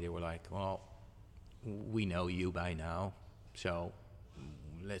 luckily they were like, well, we know you by now, so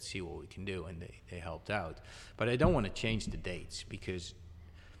let's see what we can do, and they helped out. But I don't want to change the dates because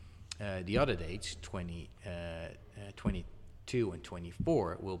the other dates, 22 and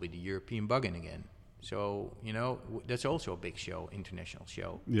 24, will be the European Buggin' again. So, that's also a big show, international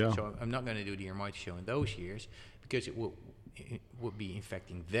show. Yeah. So I'm not going to do the Mighty show in those years because it would be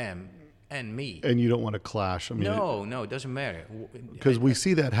infecting them and me. And you don't want to clash. I mean, no, it doesn't matter. Because we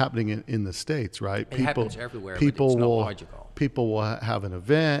see that happening in the States, right? It happens everywhere, but it's not logical. People will have an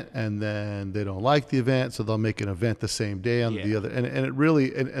event, and then they don't like the event, so they'll make an event the same day on the other. And it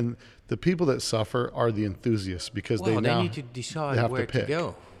really, and the people that suffer are the enthusiasts because they need to decide where to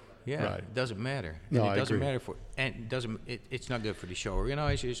go. Yeah, right. It doesn't matter. No, and it doesn't agree. matter it's not good for the show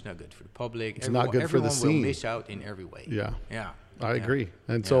organizers, it's not good for the public. It's not good for the scene. Everyone will miss out in every way. Yeah. Yeah. I agree.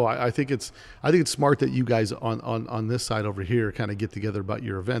 And so I think it's smart that you guys on this side over here kind of get together about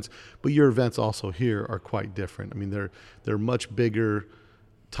your events, but your events also here are quite different. I mean, they're much bigger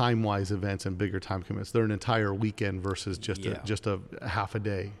time-wise events and bigger time commitments. They're an entire weekend versus just a half a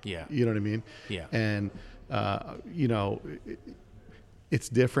day. Yeah. You know what I mean? Yeah. And it's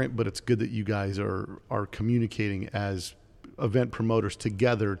different, but it's good that you guys are communicating as event promoters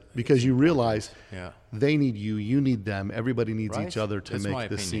together because you realize they need you need them, everybody needs each other to make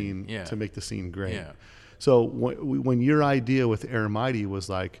the scene great. Yeah. So when your idea with Mighty was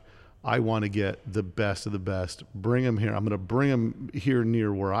like, I want to get the best of the best, bring them here. I'm going to bring them here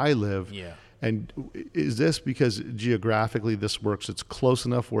near where I live. Yeah. And is this because geographically this works? It's close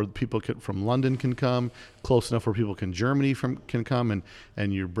enough where people from London can come, close enough where people Germany can come,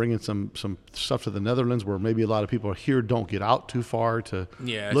 and you're bringing some stuff to the Netherlands where maybe a lot of people here don't get out too far to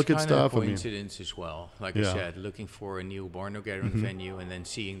look at stuff. It's kind of a coincidence as well. Like I said, looking for a new Barno Gathering venue and then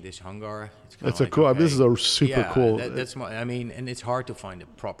seeing this hangar. It's cool. This is a super cool. That's and it's hard to find a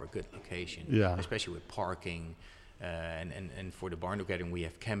proper good location. Yeah. Especially with parking. And for the Barno Gathering we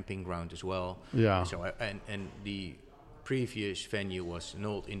have camping ground as well. Yeah. So and the previous venue was an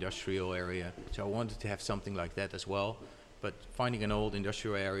old industrial area, so I wanted to have something like that as well. But finding an old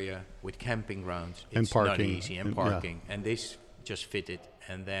industrial area with camping grounds, it's not easy, and parking. And this just fitted.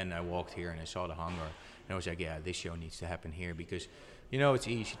 And then I walked here and I saw the hangar, and I was like, yeah, this show needs to happen here because, it's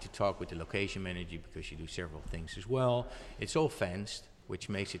easy to talk with the location manager because you do several things as well. It's all fenced, which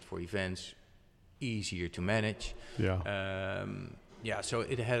makes it for events easier to manage. So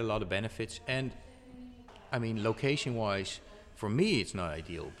it had a lot of benefits, and I mean, location-wise, for me, it's not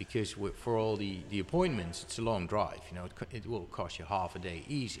ideal because for all the appointments, it's a long drive. It will cost you half a day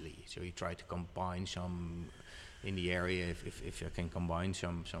easily. So you try to combine some in the area. If I can combine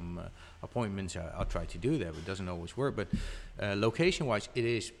some appointments, I'll try to do that. But it doesn't always work. But location-wise, it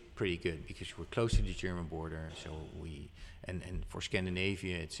is pretty good because we're close to the German border. So and for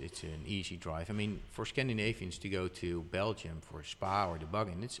Scandinavia, it's an easy drive. I mean, for Scandinavians to go to Belgium for Spa or the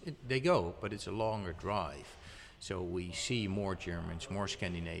Buggin', they go, but it's a longer drive. So we see more Germans, more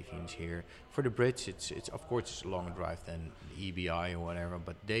Scandinavians here. For the Brits, it's of course it's a longer drive than the EBI or whatever.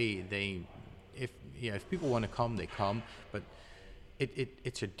 But if people want to come, they come. But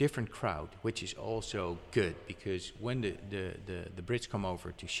it's a different crowd, which is also good because when the Brits come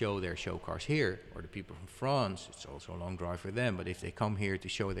over to show their show cars here, or the people from France, it's also a long drive for them. But if they come here to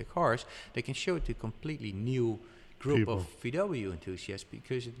show their cars, they can show it to a completely new group of VW enthusiasts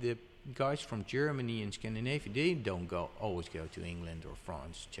because the guys from Germany and Scandinavia, they don't always go to England or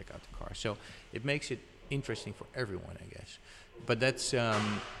France to check out the cars. So it makes it interesting for everyone, I guess. But that's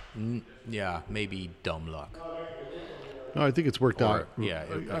maybe dumb luck. No, I think it's worked out.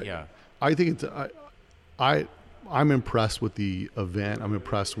 I think I'm impressed with the event. I'm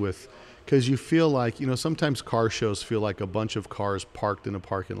impressed with, because you feel like, sometimes car shows feel like a bunch of cars parked in a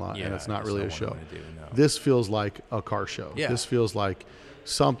parking lot, and it's not really a show. This feels like a car show. Yeah. This feels like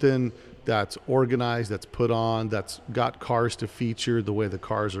something that's organized, that's put on, that's got cars to feature, the way the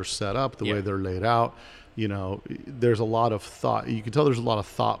cars are set up, the way they're laid out. There's a lot of thought. You can tell there's a lot of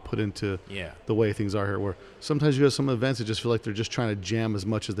thought put into the way things are here, where sometimes you go to some events that just feel like they're just trying to jam as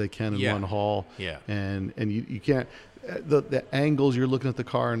much as they can in one hall. Yeah. And you can't, the angles you're looking at the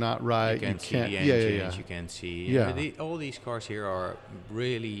car are not right. You can't see the engines, you can't see. All these cars here are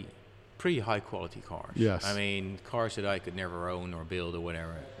really pretty high quality cars. Yes. I mean, cars that I could never own or build or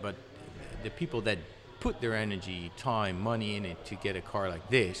whatever. But the people that put their energy, time, money in it to get a car like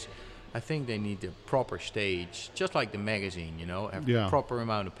this I think they need a proper stage, just like the magazine, you know, a proper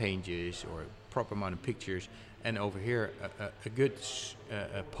amount of pages or a proper amount of pictures, and over here a good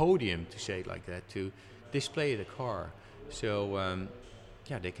a podium, to say it like that, to display the car. So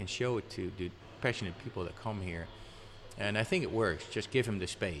they can show it to the passionate people that come here, and I think it works. Just give them the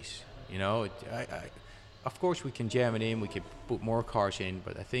space, you know. Of course, we can jam it in, we can put more cars in,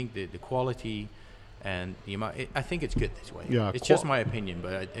 but I think the quality and the amount, I think it's good this way. Yeah, it's just my opinion,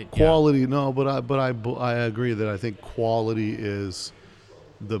 but quality. No, but I agree that I think quality is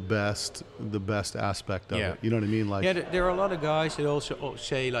the best aspect of it. You know what I mean? Like, there are a lot of guys that also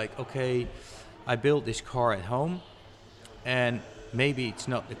say like, okay, I built this car at home, and maybe it's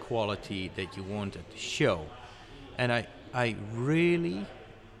not the quality that you want at the show, and I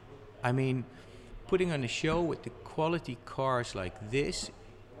mean, putting on a show with the quality cars like this,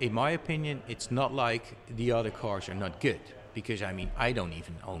 in my opinion, it's not like the other cars are not good. Because, I mean, I don't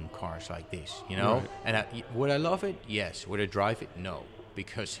even own cars like this, you know? Right. And would I love it? Yes. Would I drive it? No.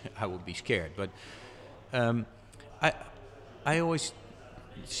 Because I would be scared. But I always,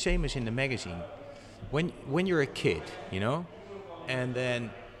 same as in the magazine, when you're a kid, you know, and then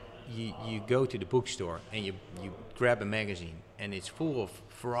you go to the bookstore and you grab a magazine and it's full of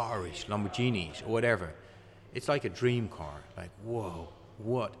Ferraris, Lamborghinis, or whatever. It's like a dream car. Like, whoa.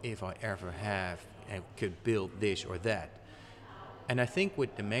 What if I ever could build this or that? And I think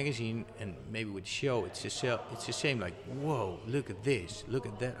with the magazine and maybe with the show, it's the same. Like, whoa, look at this, look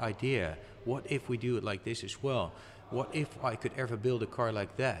at that idea. What if we do it like this as well? What if I could ever build a car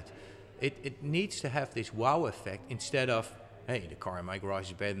like that? It needs to have this wow effect instead of, hey, the car in my garage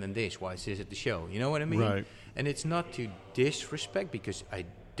is better than this. Why is this at the show? You know what I mean? Right. And it's not to disrespect, because I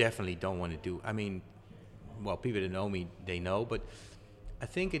definitely don't want to do. I mean, well, people that know me, they know, but I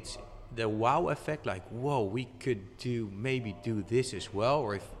think it's the wow effect, like, whoa, we could maybe do this as well,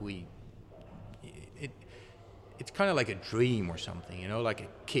 or if we, it's kind of like a dream or something, you know, like a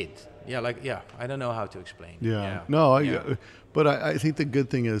kid. I don't know how to explain. But I think the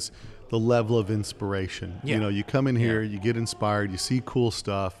good thing is the level of inspiration. You know, you come in here, you get inspired, you see cool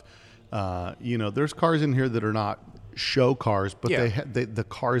stuff. You know, there's cars in here that are not show cars, but the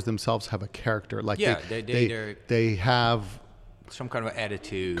cars themselves have a character. Like they have some kind of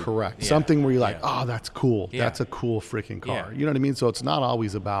attitude. Correct. Something where you're like, oh, that's cool. That's a cool freaking car. You know what I mean? So it's not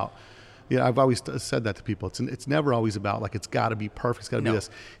always about, I've always said that to people. It's never always about like, it's got to be perfect. It's got to be this.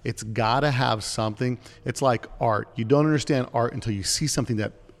 It's got to have something. It's like art. You don't understand art until you see something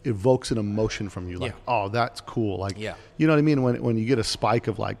that evokes an emotion from you. Like, oh, that's cool. Like, you know what I mean? When you get a spike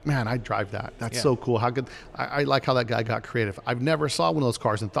of like, man, I drive that. That's so cool. How good. I like how that guy got creative. I've never saw one of those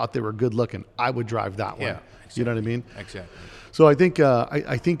cars and thought they were good looking. I would drive that one. Exactly. You know what I mean? Exactly. So I think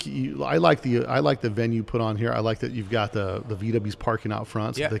I like the venue put on here. I like that you've got the VW's parking out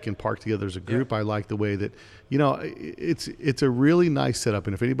front so they can park together as a group. I like the way that, you know, it's a really nice setup.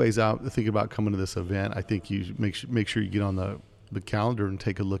 And if anybody's out thinking about coming to this event, I think you make sure you get on the calendar and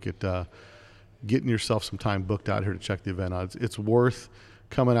take a look at getting yourself some time booked out here to check the event out. It's worth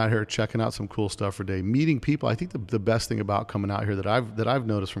coming out here, checking out some cool stuff for a day, meeting people. I think the best thing about coming out here that I've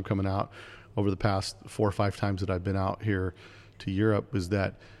noticed from coming out over the past 4 or 5 times that I've been out here to Europe is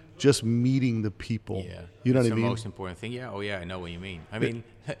that just meeting the people. You know what I mean? That's the most important thing. I know what you mean. I mean,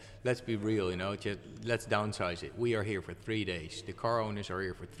 let's be real, you know, just let's downsize it. We are here for 3 days. The car owners are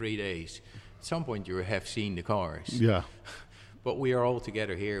here for 3 days. At some point you have seen the cars. Yeah. But we are all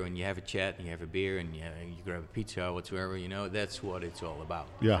together here, and you have a chat, and you have a beer, and you grab a pizza, whatsoever. You know, that's what it's all about,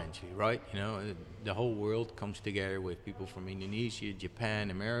 eventually, right? You know, the whole world comes together with people from Indonesia, Japan,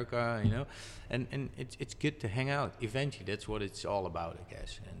 America. You know, and it's good to hang out. Eventually, that's what it's all about, I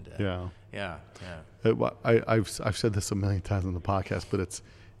guess. And I've said this a million times on the podcast, but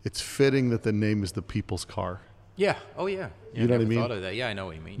it's fitting that the name is the People's Car. Yeah. Oh, yeah. You know what I mean? Thought of that. Yeah, I know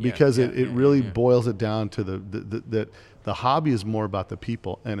what you mean. Because it really boils it down to the hobby is more about the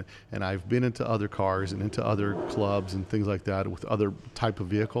people. And I've been into other cars and into other clubs and things like that with other type of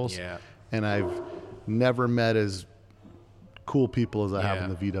vehicles. Yeah. And I've never met as cool people as I have in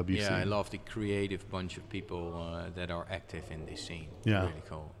the VW scene. Yeah, I love the creative bunch of people that are active in this scene. Yeah. Really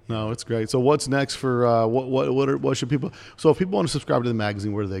cool. No, it's great. So what's next for what should people? So if people want to subscribe to the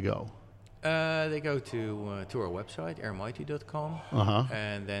magazine, where do they go? They go to our website, airmighty.com,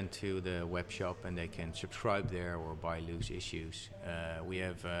 and then to the web shop, and they can subscribe there or buy loose issues. We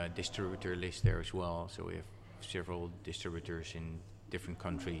have a distributor list there as well, so we have several distributors in different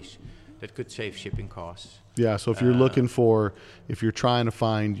countries that could save shipping costs. Yeah, so if you're if you're trying to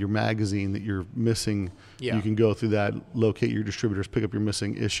find your magazine that you're missing, you can go through that, locate your distributors, pick up your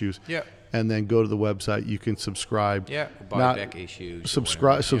missing issues, and then go to the website. You can subscribe. Yeah, buy back issues.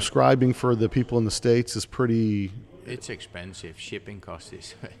 Subscribing for the people in the States is pretty... It's expensive. Shipping cost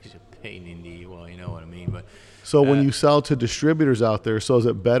is a pain in the... Well, you know what I mean. But so when you sell to distributors out there, so is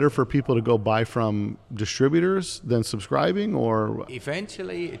it better for people to go buy from distributors than subscribing, or...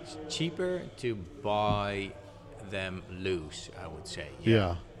 Eventually, it's cheaper to buy them loose, I would say.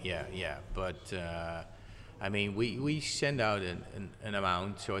 Yeah. But, I mean, we send out an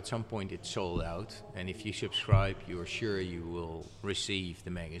amount, so at some point it's sold out. And if you subscribe, you're sure you will receive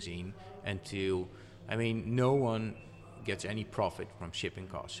the magazine. I mean, no one gets any profit from shipping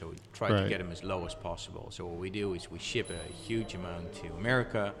costs, so we try to get them as low as possible. So what we do is we ship a huge amount to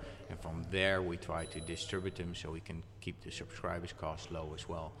America, and from there we try to distribute them so we can keep the subscribers' costs low as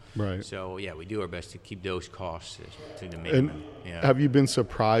well. Right. So yeah, we do our best to keep those costs to the minimum. And have you been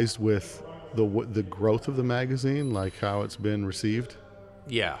surprised with the growth of the magazine, like how it's been received?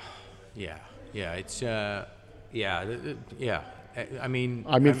 Yeah. It's I mean,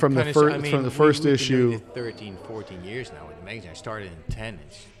 from the first issue, 13, 14 years now with the magazine. I started in 10.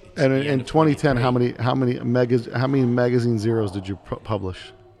 And in 2010, how many magazine zeros did you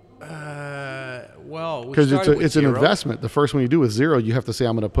publish? Well, because it's an investment. The first one you do with zero, you have to say,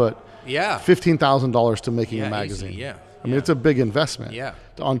 I'm going to put $15,000 to making a magazine. Easily, I mean, it's a big investment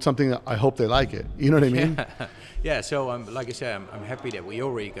on something that I hope they like it. You know what I mean? Yeah, so like I said, I'm happy that we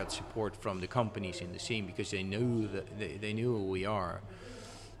already got support from the companies in the scene because they knew they knew who we are.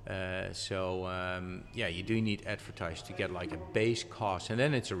 You do need advertising to get like a base cost, and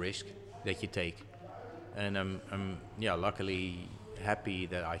then it's a risk that you take. And I'm luckily happy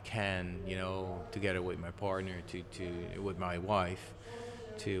that I can, together with my partner, with my wife,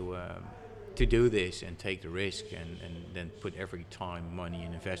 to do this and take the risk and then put every time, money,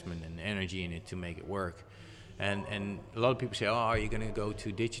 and investment and energy in it to make it work. And a lot of people say, are you going to go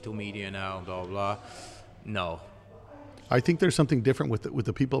to digital media now, blah, blah. No. I think there's something different with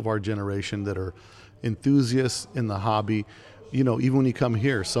the people of our generation that are enthusiasts in the hobby. Even when you come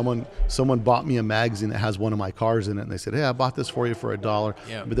here, someone bought me a magazine that has one of my cars in it, and they said, hey, I bought this for you for $1.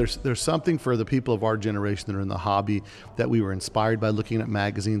 Yeah. But there's something for the people of our generation that are in the hobby that we were inspired by looking at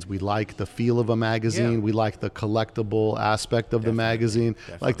magazines. We like the feel of a magazine. Yeah. We like the collectible aspect of the magazine.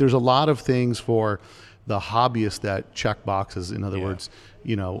 Definitely. Like there's a lot of things for the hobbyists that check boxes. In other words,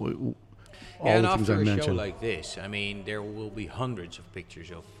 all and the things I after a mentioned. show like this, I mean, there will be hundreds of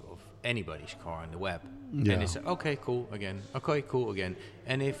pictures of anybody's car on the web. Yeah. And it's okay, cool again.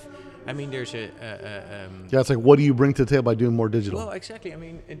 And there's it's like, what do you bring to the table by doing more digital? Well, exactly. I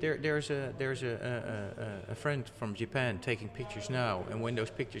mean, there's a friend from Japan taking pictures now, and when those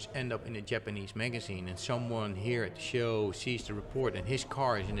pictures end up in a Japanese magazine, and someone here at the show sees the report, and his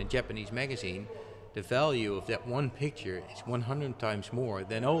car is in a Japanese magazine, the value of that one picture is 100 times more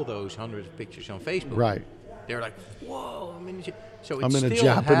than all those hundreds of pictures on Facebook. Right. They're like, whoa, so it I'm in a still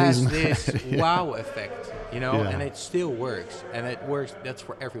Japanese has this wow effect, and it still works, and it works. That's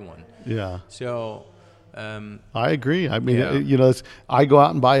for everyone. Yeah. So, I agree. I mean, I go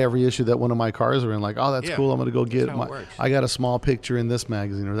out and buy every issue that one of my cars are in. Like, oh, that's cool. I'm going to go get it. I got a small picture in this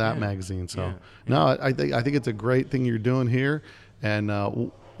magazine or that magazine. So, no, I think it's a great thing you're doing here. And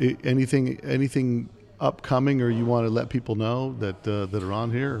anything upcoming, or you want to let people know that are on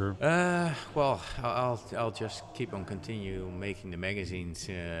here? Or? Well, I'll just keep on continue making the magazines,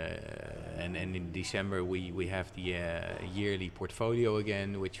 and in December we have the yearly portfolio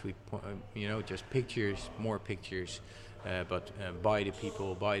again, which we just more pictures, but by the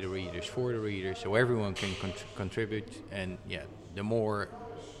people, by the readers, for the readers, so everyone can contribute, and the more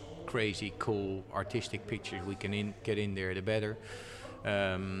crazy, cool, artistic pictures we can get in there, the better.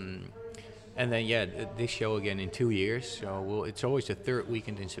 And then this show again in 2 years. So it's always the third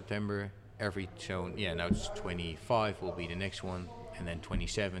weekend in September. Now it's 25 will be the next one, and then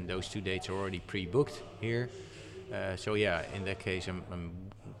 27. Those 2 dates are already pre-booked here. In that case, I'm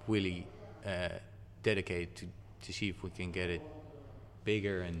really dedicated to see if we can get it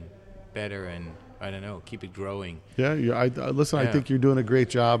bigger and better, and I don't know, keep it growing. Yeah, I think you're doing a great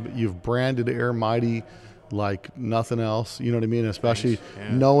job. You've branded Air Mighty like nothing else, you know what I mean? Especially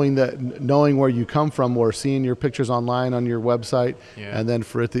knowing where you come from, or seeing your pictures online on your website, and then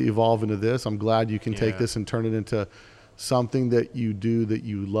for it to evolve into this. I'm glad you can take this and turn it into something that you do that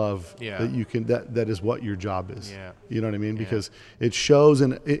you love, Yeah. that you can, that is what your job is. Yeah. You know what I mean? Yeah. Because it shows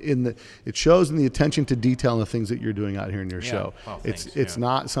in the attention to detail and the things that you're doing out here in your show. Well, It's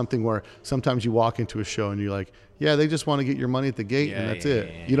not something where sometimes you walk into a show and you're like, yeah, they just want to get your money at the gate and that's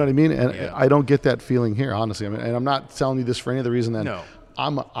it. You know what I mean? And I don't get that feeling here, honestly. I mean, and I'm not telling you this for any other reason than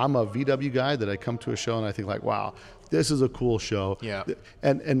I'm a VW guy that I come to a show and I think like, wow, this is a cool show. Yeah.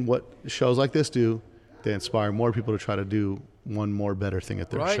 And what shows like this do, they inspire more people to try to do one more better thing at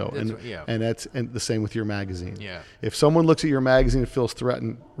their show. And the same with your magazine. Yeah. If someone looks at your magazine and feels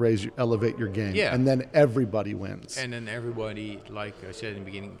threatened, elevate your game. Yeah. And then everybody wins. And then everybody, like I said in the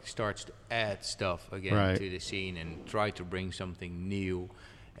beginning, starts to add stuff again to the scene and try to bring something new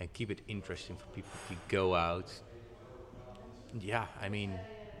and keep it interesting for people to go out. Yeah, I mean,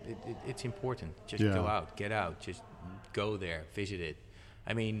 it's important. Just go out, get out, just go there, visit it.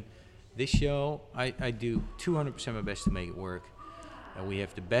 I mean, this show, I do 200% my best to make it work. We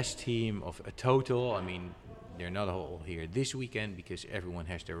have the best team of a total. I mean, they're not all here this weekend because everyone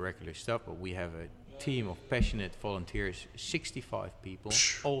has their regular stuff, but we have a team of passionate volunteers, 65 people,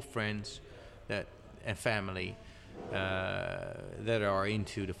 all friends and family that are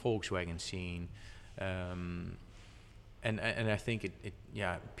into the Volkswagen scene. And I think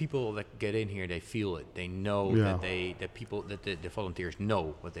people that get in here, they feel it. They know that the volunteers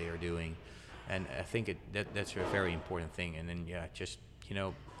know what they are doing, and I think that's a very important thing. And then just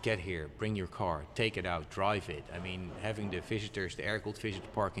get here, bring your car, take it out, drive it. I mean, having the visitors, the air-cooled visitor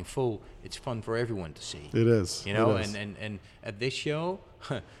parking full, it's fun for everyone to see. It is. And at this show,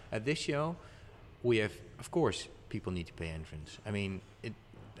 we have, of course, people need to pay entrance. I mean,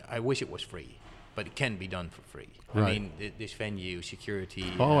 I wish it was free. But it can be done for free. Right. I mean, this venue, security,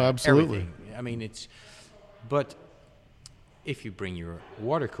 absolutely. Everything. I mean, but if you bring your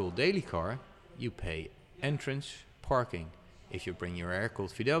water-cooled daily car, you pay entrance, parking. If you bring your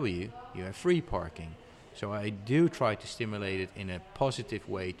air-cooled VW, you have free parking. So I do try to stimulate it in a positive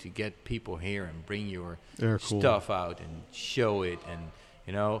way to get people here and bring your stuff out and show it. And,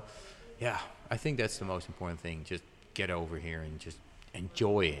 I think that's the most important thing. Just get over here and just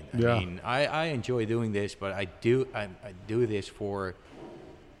enjoy it. I mean, I enjoy doing this, but I do this for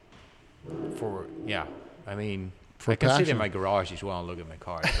I mean, I can sit in my garage as well and look at my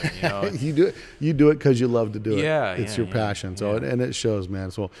car. But, you do it because you love to do it. It's your passion. So and it shows, man.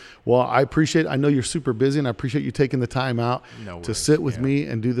 So I appreciate. I know you're super busy, and I appreciate you taking the time out to sit with me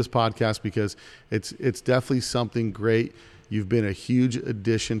and do this podcast because it's definitely something great. You've been a huge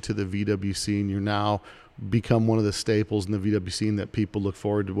addition to the VW scene. You're now become one of the staples in the VW scene that people look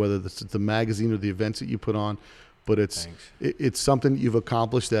forward to, whether it's the magazine or the events that you put on. But it's something you've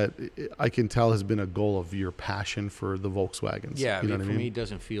accomplished that I can tell has been a goal of your passion for the Volkswagens. Yeah, for me, it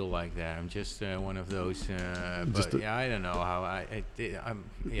doesn't feel like that. I'm just one of those. I don't know how I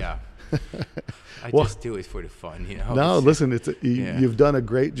just do it for the fun. No, listen, you've done a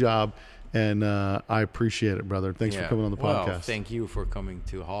great job. And I appreciate it, brother. Thanks for coming on the podcast. Well, thank you for coming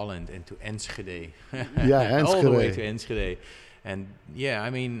to Holland and to Enschede. Enschede. All the way to Enschede. And I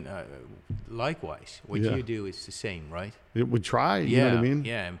mean, likewise, what you do is the same, right? We try, you know what I mean?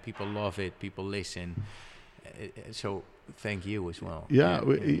 Yeah, and people love it, people listen. So thank you as well.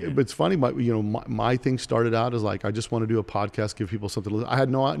 But it's funny, my thing started out as like, I just want to do a podcast, give people something to listen. I had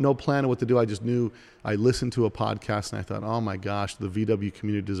no plan of what to do. I just knew I listened to a podcast and I thought, oh my gosh, the VW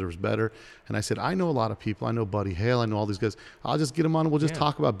community deserves better. And I said, I know a lot of people. I know Buddy Hale. I know all these guys. I'll just get them on. We'll just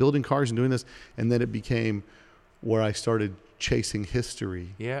talk about building cars and doing this. And then it became where I started chasing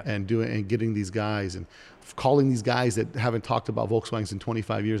history and getting these guys and calling these guys that haven't talked about Volkswagens in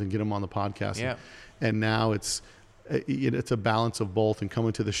 25 years and get them on the podcast. And now it's a balance of both, and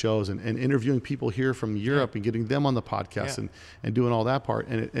coming to the shows and interviewing people here from Europe and getting them on the podcast and doing all that part.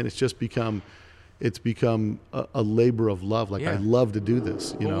 And it's just become a labor of love. Like I love to do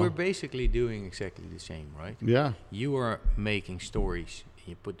this. We're basically doing exactly the same, right? Yeah. You are making stories,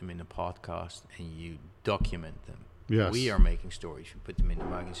 you put them in a podcast, and you document them. Yes. We are making stories. We put them in the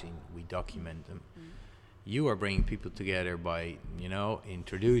magazine. We document them. You are bringing people together by,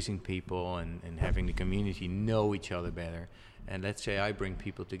 introducing people and having the community know each other better. And let's say I bring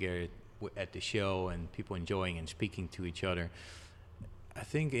people together at the show and people enjoying and speaking to each other. I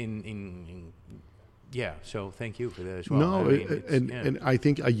think so thank you for that as well. No, and I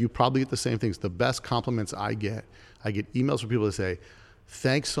think you probably get the same things. The best compliments I get emails from people that say,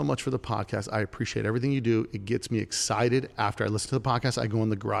 thanks so much for the podcast. I appreciate everything you do. It gets me excited. After I listen to the podcast, I go in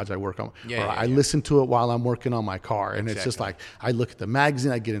the garage, I work on, I listen to it while I'm working on my car. And it's just like, I look at the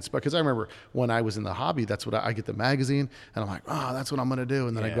magazine, I get inspired. Because I remember when I was in the hobby, that's what I get the magazine and I'm like, oh, that's what I'm going to do.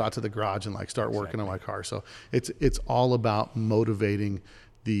 And then I go out to the garage and like start working on my car. So it's all about motivating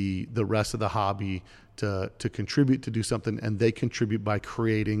the rest of the hobby to contribute, to do something, and they contribute by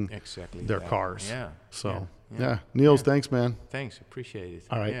creating their cars. Yeah. So Niels, thanks, man. Thanks, appreciate it.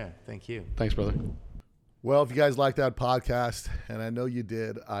 All right. Yeah, thank you. Thanks, brother. Well, if you guys liked that podcast, and I know you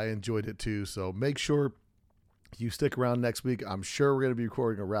did, I enjoyed it too. So make sure you stick around next week. I'm sure we're going to be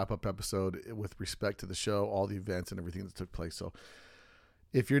recording a wrap-up episode with respect to the show, all the events and everything that took place. So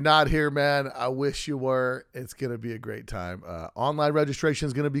if you're not here, man, I wish you were. It's going to be a great time. Online registration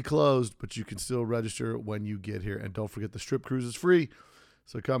is going to be closed, but you can still register when you get here. And don't forget, the strip cruise is free.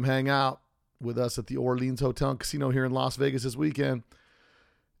 So come hang out with us at the Orleans Hotel and Casino here in Las Vegas this weekend.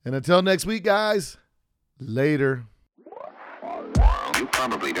 And until next week, guys, later. You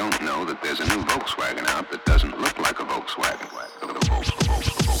probably don't know that there's a new Volkswagen out that doesn't look like a Volkswagen.